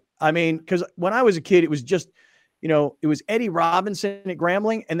it's great. I mean, because when I was a kid, it was just, it was Eddie Robinson at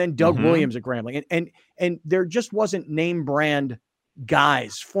Grambling and then Doug Williams at Grambling. And there just wasn't name brand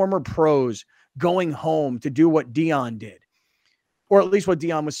guys, former pros going home to do what Deion did, or at least what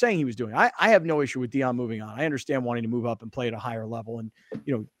Deion was saying he was doing. I have no issue with Deion moving on. I understand wanting to move up and play at a higher level and,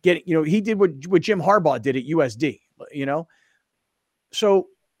 he did what Jim Harbaugh did at USD, So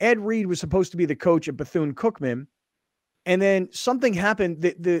Ed Reed was supposed to be the coach at Bethune-Cookman. And then something happened.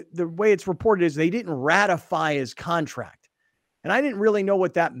 The way it's reported is they didn't ratify his contract. And I didn't really know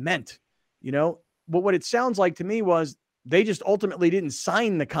what that meant, But what it sounds like to me was they just ultimately didn't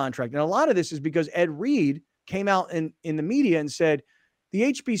sign the contract. And a lot of this is because Ed Reed came out in the media and said,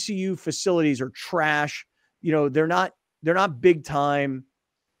 the HBCU facilities are trash. They're not big time.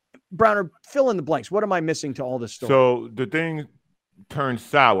 Browner, fill in the blanks. What am I missing to all this story? So the thing turned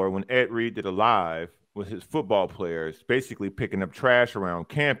sour when Ed Reed did a live with his football players, basically picking up trash around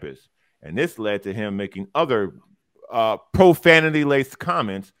campus. And this led to him making other profanity-laced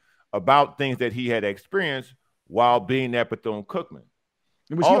comments about things that he had while being at Bethune-Cookman.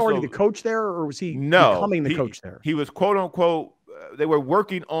 Was he already the coach there, or was he becoming the coach there? He was, quote unquote, they were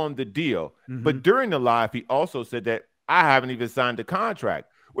working on the deal. But during the live, he also said that I haven't even signed the contract,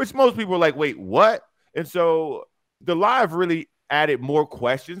 which most people were like, wait, what? And so the live really added more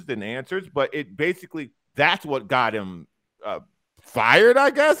questions than answers, but it basically, that's what got him fired, I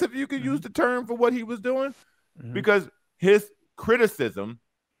guess, if you could use the term for what he was doing, because his criticism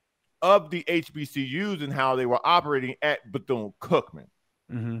of the HBCUs and how they were operating at Bethune-Cookman.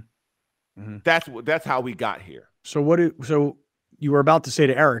 That's how we got here. So you were about to say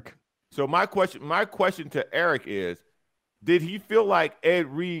to Eric. So my question to Eric is, did he feel like Ed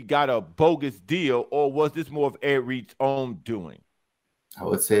Reed got a bogus deal, or was this more of Ed Reed's own doing? I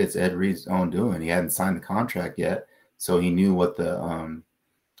would say it's Ed Reed's own doing. He hadn't signed the contract yet, so he knew what the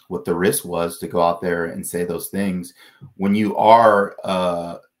risk was to go out there and say those things. When you are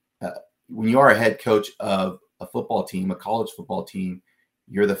a head coach of a football team, a college football team,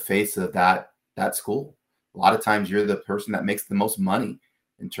 you're the face of that school. A lot of times you're the person that makes the most money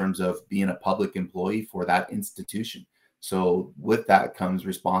in terms of being a public employee for that institution. So with that comes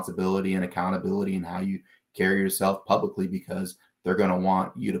responsibility and accountability in how you carry yourself publicly, because they're going to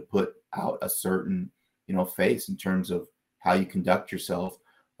want you to put out a certain, face in terms of how you conduct yourself,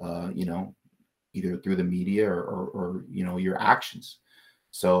 either through the media or your actions.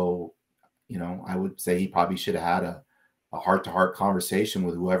 So, I would say he probably should have had a heart-to-heart conversation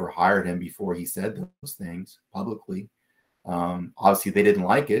with whoever hired him before he said those things publicly. Obviously they didn't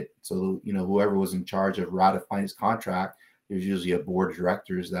like it. So, whoever was in charge of ratifying his contract, there's usually a board of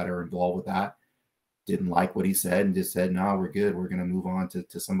directors that are involved with that, didn't like what he said and just said, no, we're good. We're going to move on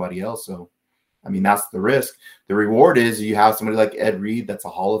to somebody else. So, I mean, that's the risk. The reward is you have somebody like Ed Reed, that's a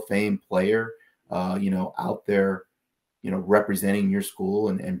Hall of Fame player, out there, representing your school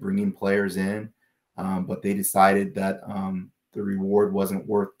and bringing players in. But they decided that the reward wasn't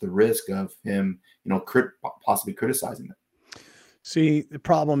worth the risk of him, possibly criticizing them. See, the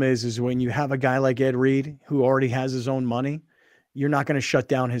problem is when you have a guy like Ed Reed who already has his own money, you're not going to shut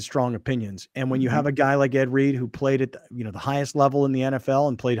down his strong opinions. And when you have a guy like Ed Reed who played at the highest level in the NFL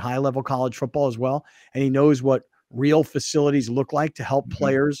and played high level college football as well, and he knows what real facilities look like to help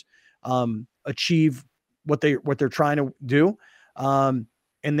players achieve what they're trying to do. And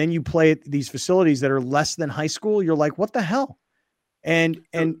then you play at these facilities that are less than high school. You're like, what the hell? And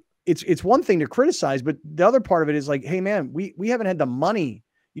it's one thing to criticize, but the other part of it is like, hey man, we haven't had the money.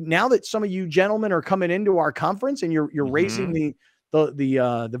 Now that some of you gentlemen are coming into our conference and you're raising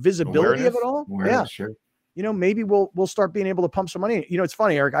the visibility of it all. Sure. Maybe we'll start being able to pump some money. It's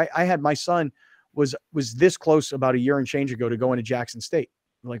funny, Eric, I had my son was this close about a year and change ago to go into Jackson State,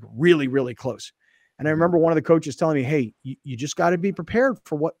 like really, really close. And I remember one of the coaches telling me, hey, you just got to be prepared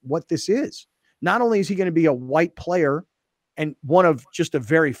for what this is. Not only is he going to be a white player and one of just a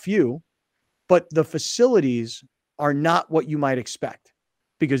very few, but the facilities are not what you might expect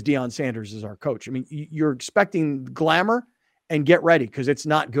because Deion Sanders is our coach. I mean, you're expecting glamour, and get ready because it's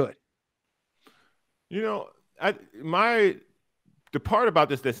not good. The part about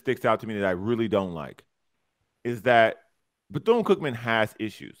this that sticks out to me that I really don't like is that Bethune-Cookman has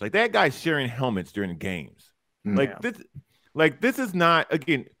issues. Like that guy's sharing helmets during the games. This is not,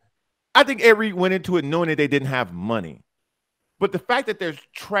 again, I think Ed Reed went into it knowing that they didn't have money. But the fact that there's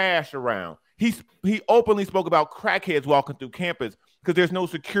trash around, he openly spoke about crackheads walking through campus because there's no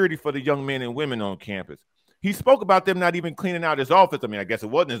security for the young men and women on campus. He spoke about them not even cleaning out his office. I mean, I guess it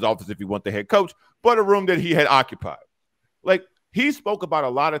wasn't his office if he wasn't the head coach, but a room that he had occupied. Like, he spoke about a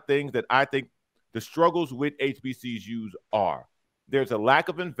lot of things that I think the struggles with HBCUs are. There's a lack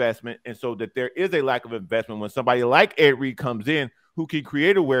of investment, and so that there is a lack of investment when somebody like Ed Reed comes in who can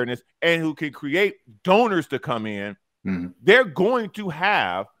create awareness and who can create donors to come in. They're going to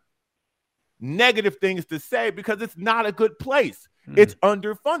have negative things to say because it's not a good place. It's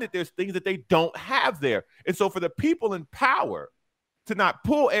underfunded. There's things that they don't have there. And so for the people in power to not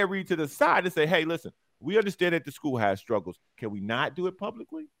pull Ed Reed to the side and say, hey, listen, we understand that the school has struggles. Can we not do it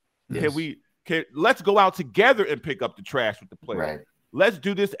publicly? Yes. Let's go out together and pick up the trash with the players. Right. Let's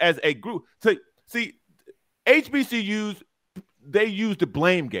do this as a group. So, see, HBCUs, they use the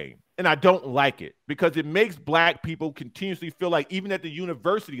blame game. And I don't like it because it makes Black people continuously feel like, even at the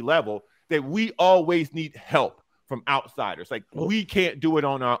university level, that we always need help from outsiders. Like, we can't do it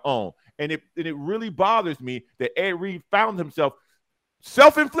on our own. And it really bothers me that Ed Reed found himself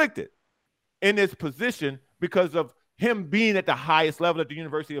self-inflicted in this position because of him being at the highest level at the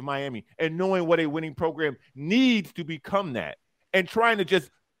University of Miami and knowing what a winning program needs to become that and trying to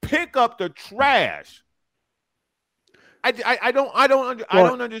just pick up the trash. I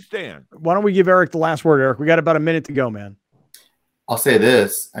don't understand. Why don't we give Eric the last word, Eric? We got about a minute to go, man. I'll say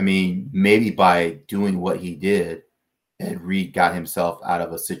this. I mean, maybe by doing what he did, Ed Reed got himself out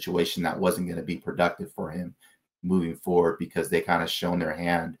of a situation that wasn't going to be productive for him moving forward because they kind of shown their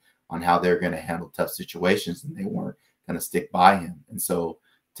hand on how they're going to handle tough situations and they weren't going to stick by him. And so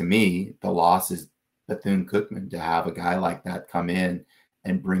to me, the loss is Bethune-Cookman to have a guy like that come in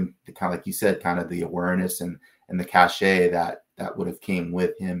and bring the kind of, like you said, kind of the awareness and the cachet that would have came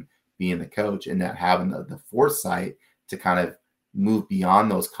with him being the coach, and that having the foresight to kind of move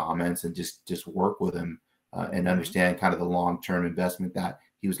beyond those comments and just work with him and understand kind of the long-term investment that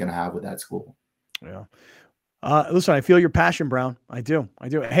he was going to have with that school. Yeah. Listen, I feel your passion, Brown. I do.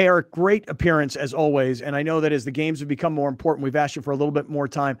 Hey, Eric, great appearance as always. And I know that as the games have become more important, we've asked you for a little bit more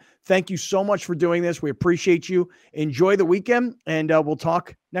time. Thank you so much for doing this. We appreciate you. Enjoy the weekend, and we'll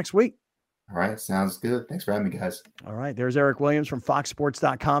talk next week. All right. Sounds good. Thanks for having me, guys. All right. There's Eric Williams from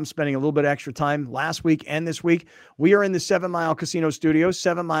FoxSports.com spending a little bit of extra time last week and this week. We are in the 7 Mile Casino studios,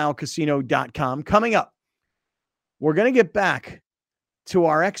 7milecasino.com. Coming up, we're going to get back to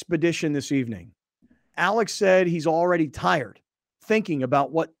our expedition this evening. Alex said he's already tired thinking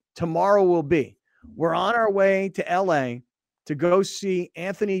about what tomorrow will be. We're on our way to LA to go see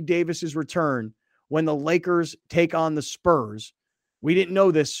Anthony Davis's return when the Lakers take on the Spurs. We didn't know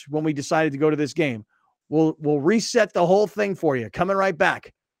this when we decided to go to this game. We'll reset the whole thing for you. Coming right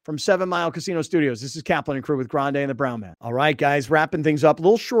back from 7 Mile Casino Studios. This is Kaplan and Crew with Grande and the Brown Man. All right, guys, wrapping things up. A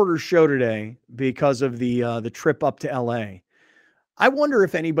little shorter show today because of the trip up to LA. I wonder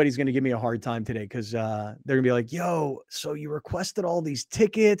if anybody's going to give me a hard time today because they're going to be like, yo, so you requested all these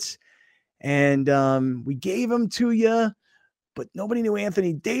tickets and we gave them to you, but nobody knew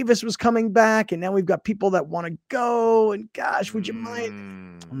Anthony Davis was coming back. And now we've got people that want to go. And gosh, would you mind?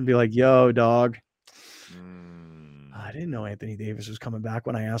 I'm going to be like, yo, dog. I didn't know Anthony Davis was coming back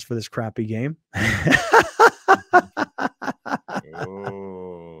when I asked for this crappy game.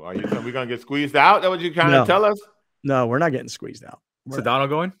 Oh, are we going to get squeezed out? Is that what you're trying to tell us? No, we're not getting squeezed out. Sedano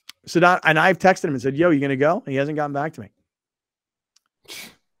going? Sedano, and I've texted him and said, yo, you going to go? And he hasn't gotten back to me.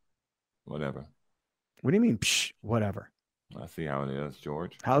 Whatever. What do you mean, psh, whatever? I see how it is,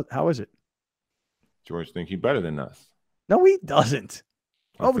 George. How is it? George think he's better than us. No, he doesn't.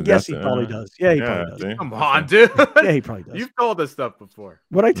 Oh, we guess he probably does. Yeah, he probably does. See? Come on, dude. Yeah, he probably does. You've told us stuff before.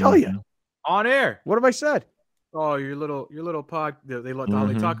 What'd I tell you? On air. What have I said? Oh, your little pod. They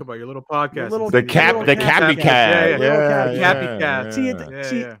talk about your little podcast. The Cappy Cast. Cappy Cast.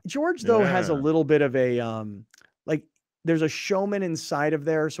 See, George though has a little bit of a like. There's a showman inside of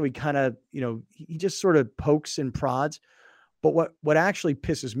there, so he kind of he just sort of pokes and prods. But what actually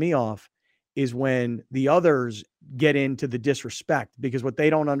pisses me off is when the others get into the disrespect, because what they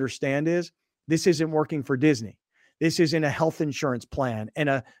don't understand is this isn't working for Disney. This isn't a health insurance plan and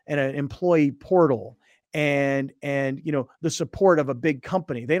an employee portal. And the support of a big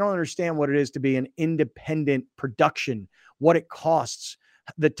company. They don't understand what it is to be an independent production, what it costs,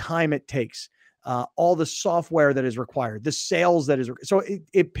 the time it takes, all the software that is required, the sales that is. So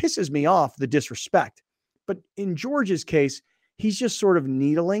it pisses me off, the disrespect. But in George's case, he's just sort of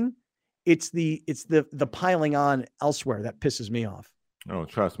needling. It's the piling on elsewhere that pisses me off. Oh,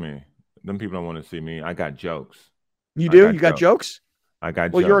 trust me. Them people don't want to see me. I got jokes. You do? You got jokes? I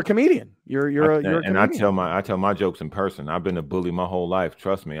got Well, jokes. you're a comedian. You're a comedian. I tell my jokes in person. I've been a bully my whole life.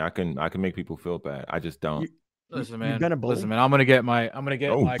 Trust me, I can make people feel bad. I just don't. Listen, man. Been a bully? Listen, man. I'm gonna get my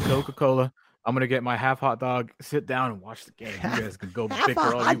Coca-Cola. I'm gonna get my half hot dog. Sit down and watch the game. You guys can go bicker all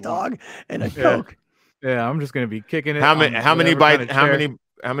you want. Hot dog and a Coke. Yeah, I'm just gonna be kicking it. How many bites? How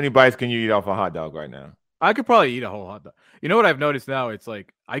many bites can you eat off a hot dog right now? I could probably eat a whole hot dog. You know what I've noticed now? It's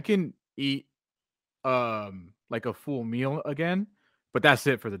like I can eat like a full meal again, but that's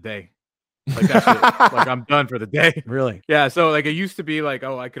it for the day. Like that's it. Like I'm done for the day. Really? Yeah. So like it used to be like,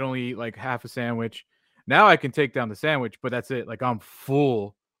 oh, I could only eat like half a sandwich. Now I can take down the sandwich, but that's it. Like I'm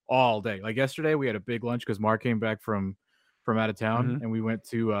full all day. Like yesterday we had a big lunch because Mark came back from out of town and we went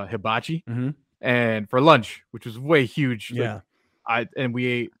to Hibachi and for lunch, which was way huge. Yeah. Like, we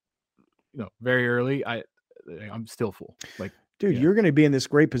ate, very early. I'm still full. Like, dude, you're going to be in this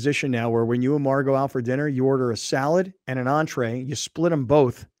great position now where when you and Mar go out for dinner, you order a salad and an entree, you split them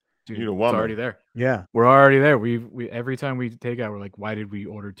both. Dude, it's already there. Yeah. We're already there. We every time we take out, we're like, why did we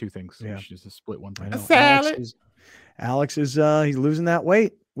order two things? So we should just split one thing. Alex is he's losing that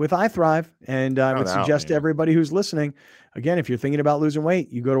weight with iThrive. And I would suggest to everybody who's listening, again, if you're thinking about losing weight,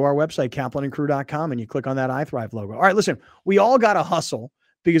 you go to our website, kaplanandcrew.com, and you click on that iThrive logo. All right, listen, we all got to hustle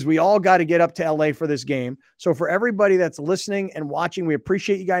because we all got to get up to LA for this game. So for everybody that's listening and watching, we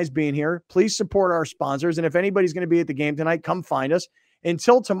appreciate you guys being here. Please support our sponsors. And if anybody's going to be at the game tonight, come find us.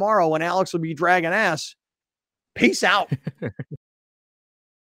 Until tomorrow when Alex will be dragging ass, peace out.